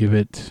I will give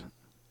it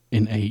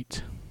an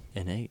 8.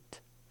 An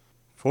 8.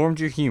 Formed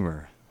your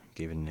humor.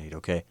 Gave it an 8.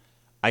 Okay,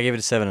 I gave it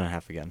a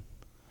 7.5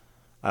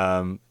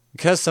 again.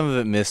 Because some of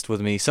it missed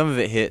with me, some of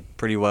it hit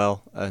pretty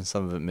well, and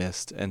some of it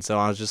missed, and so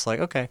I was just like,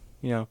 okay,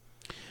 Are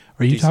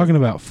you talking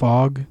about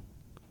fog,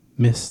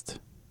 mist,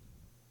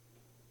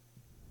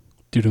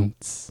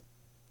 doo-doomts?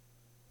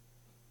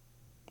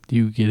 Do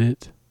you get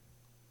it?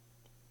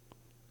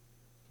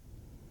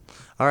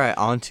 All right,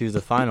 on to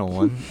the final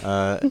one.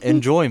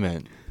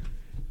 Enjoyment.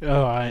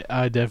 Oh,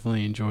 I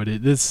definitely enjoyed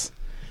it.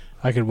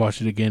 I could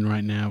watch it again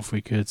right now if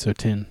we could, so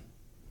 10.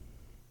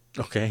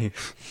 Okay.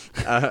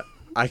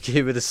 I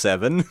gave it a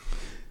 7.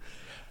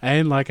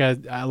 And like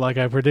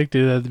I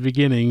predicted at the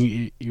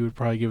beginning, you would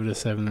probably give it a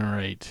 7 or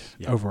 8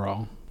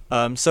 overall.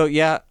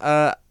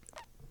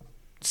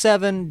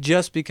 7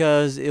 just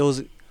because it was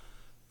a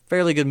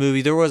fairly good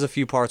movie. There was a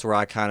few parts where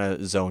I kind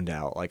of zoned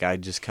out. Like I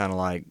just kind of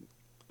like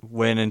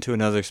went into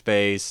another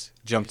space,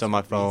 jumped on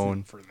my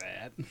phone. For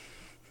that.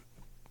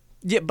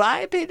 Yeah, but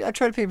I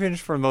tried to pay attention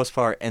for the most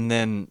part, and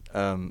then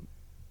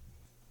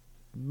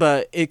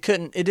but it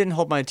didn't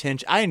hold my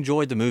attention. I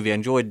enjoyed the movie. I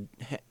enjoyed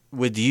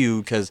with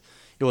you because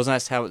it was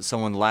nice to have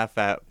someone laugh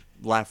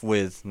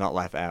with, not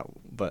laugh at.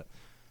 But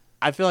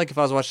I feel like if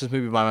I was watching this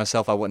movie by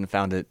myself, I wouldn't have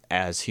found it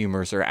as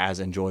humorous or as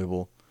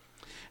enjoyable.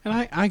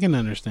 And I can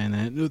understand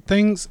that.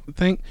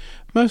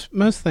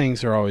 Most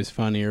things are always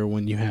funnier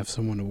when you have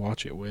someone to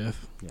watch it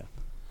with. Yeah.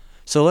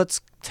 So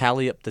let's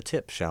tally up the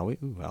tip, shall we?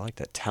 Ooh, I like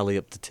that. Tally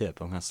up the tip.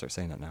 I'm gonna start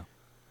saying that now.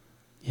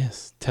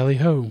 Yes. Tally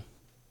ho.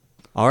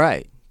 All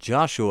right,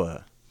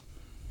 Joshua.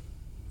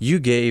 You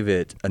gave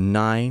it a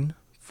 9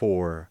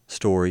 for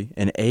story,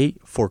 an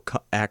 8 for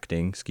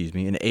acting,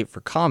 an 8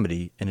 for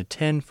comedy, and a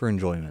 10 for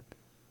enjoyment.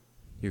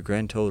 Your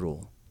grand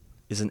total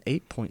is an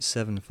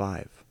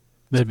 8.75.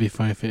 That'd be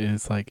funny if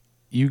it's like,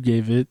 you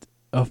gave it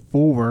a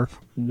 4.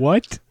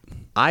 What?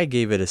 I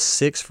gave it a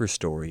 6 for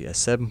story, a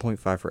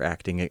 7.5 for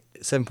acting, a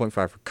 7.5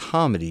 for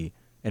comedy,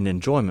 and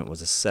enjoyment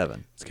was a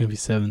 7. It's going to be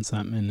 7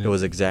 something, isn't it? It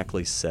was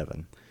exactly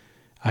 7.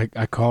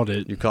 I called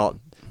it. You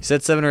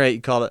said 7 or 8,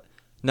 you called it.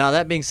 Now,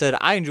 that being said,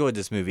 I enjoyed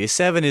this movie. A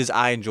 7 is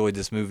I enjoyed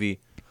this movie,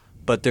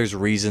 but there's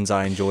reasons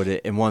I enjoyed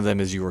it, and one of them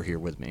is you were here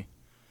with me.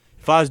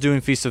 If I was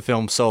doing Feast of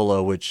Film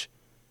solo, which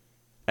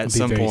at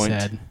some point...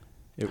 Sad.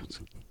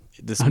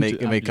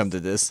 It may come to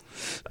this.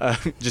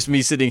 Just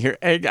me sitting here.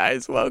 Hey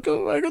guys,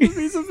 welcome to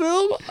Feast of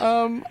Film.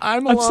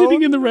 I'm alone. I'm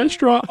sitting in the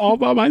restaurant all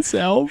by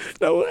myself.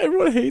 No,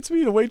 everyone hates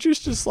me. The waitress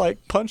just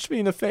like punched me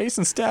in the face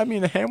and stabbed me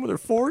in the hand with her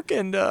fork.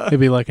 And it'd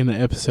be like in the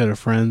episode of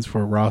Friends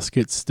where Ross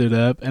gets stood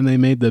up and they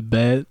made the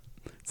bet.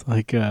 It's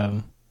like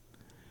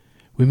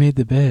we made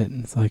the bet.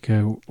 It's like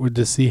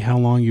to see how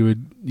long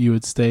you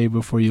would stay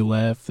before you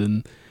left,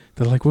 and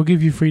they're like, "We'll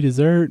give you free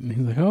dessert," and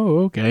he's like,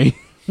 "Oh, okay."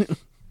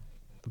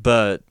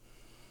 But.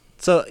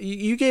 So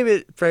you gave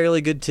it a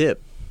fairly good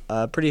tip,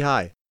 pretty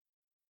high.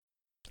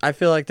 I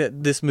feel like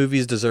that this movie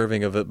is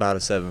deserving of about a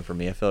 7 for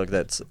me. I feel like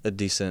that's a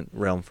decent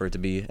realm for it to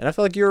be, and I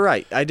feel like you're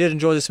right. I did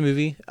enjoy this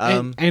movie.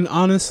 And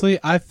honestly,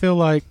 I feel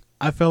like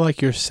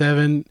your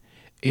 7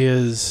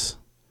 is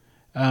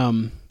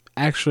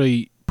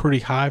actually pretty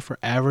high for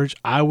average.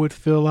 I would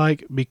feel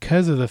like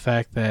because of the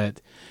fact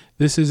that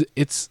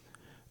it's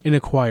an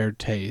acquired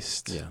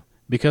taste. Yeah.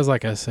 Because,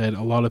 like I said,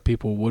 a lot of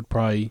people would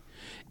probably,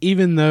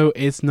 even though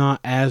it's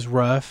not as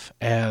rough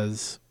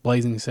as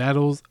Blazing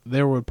Saddles,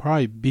 there would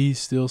probably be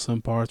still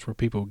some parts where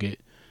people get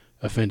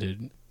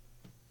offended.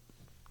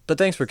 But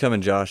thanks for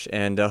coming, Josh,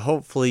 and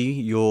hopefully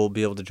you'll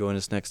be able to join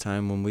us next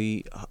time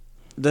when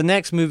the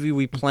next movie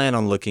we plan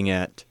on looking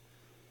at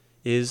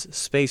is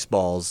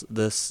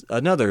Spaceballs,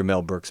 another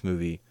Mel Brooks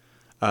movie.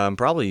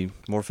 Probably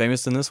more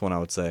famous than this one, I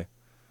would say.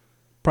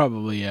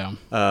 Probably, yeah.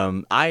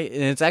 And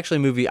it's actually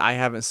a movie I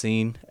haven't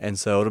seen, and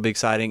so it'll be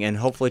exciting. And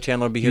hopefully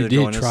Chandler will be here You to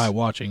join us. did try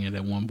watching it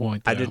at one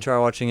point, though. I did try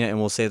watching it, and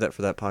we'll save that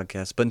for that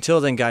podcast. But until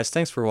then, guys,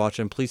 thanks for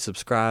watching. Please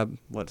subscribe.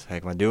 What the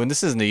heck am I doing?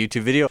 This isn't a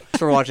YouTube video. Thanks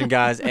for watching,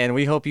 guys, and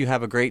we hope you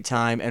have a great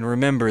time. And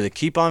remember to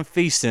keep on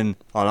feasting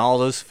on all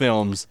those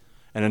films.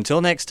 And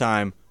until next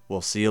time,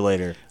 we'll see you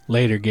later.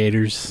 Later,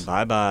 Gators.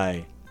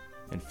 Bye-bye.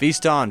 And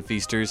feast on,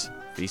 feasters.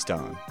 Feast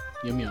on.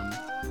 Yum,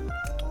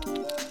 yum.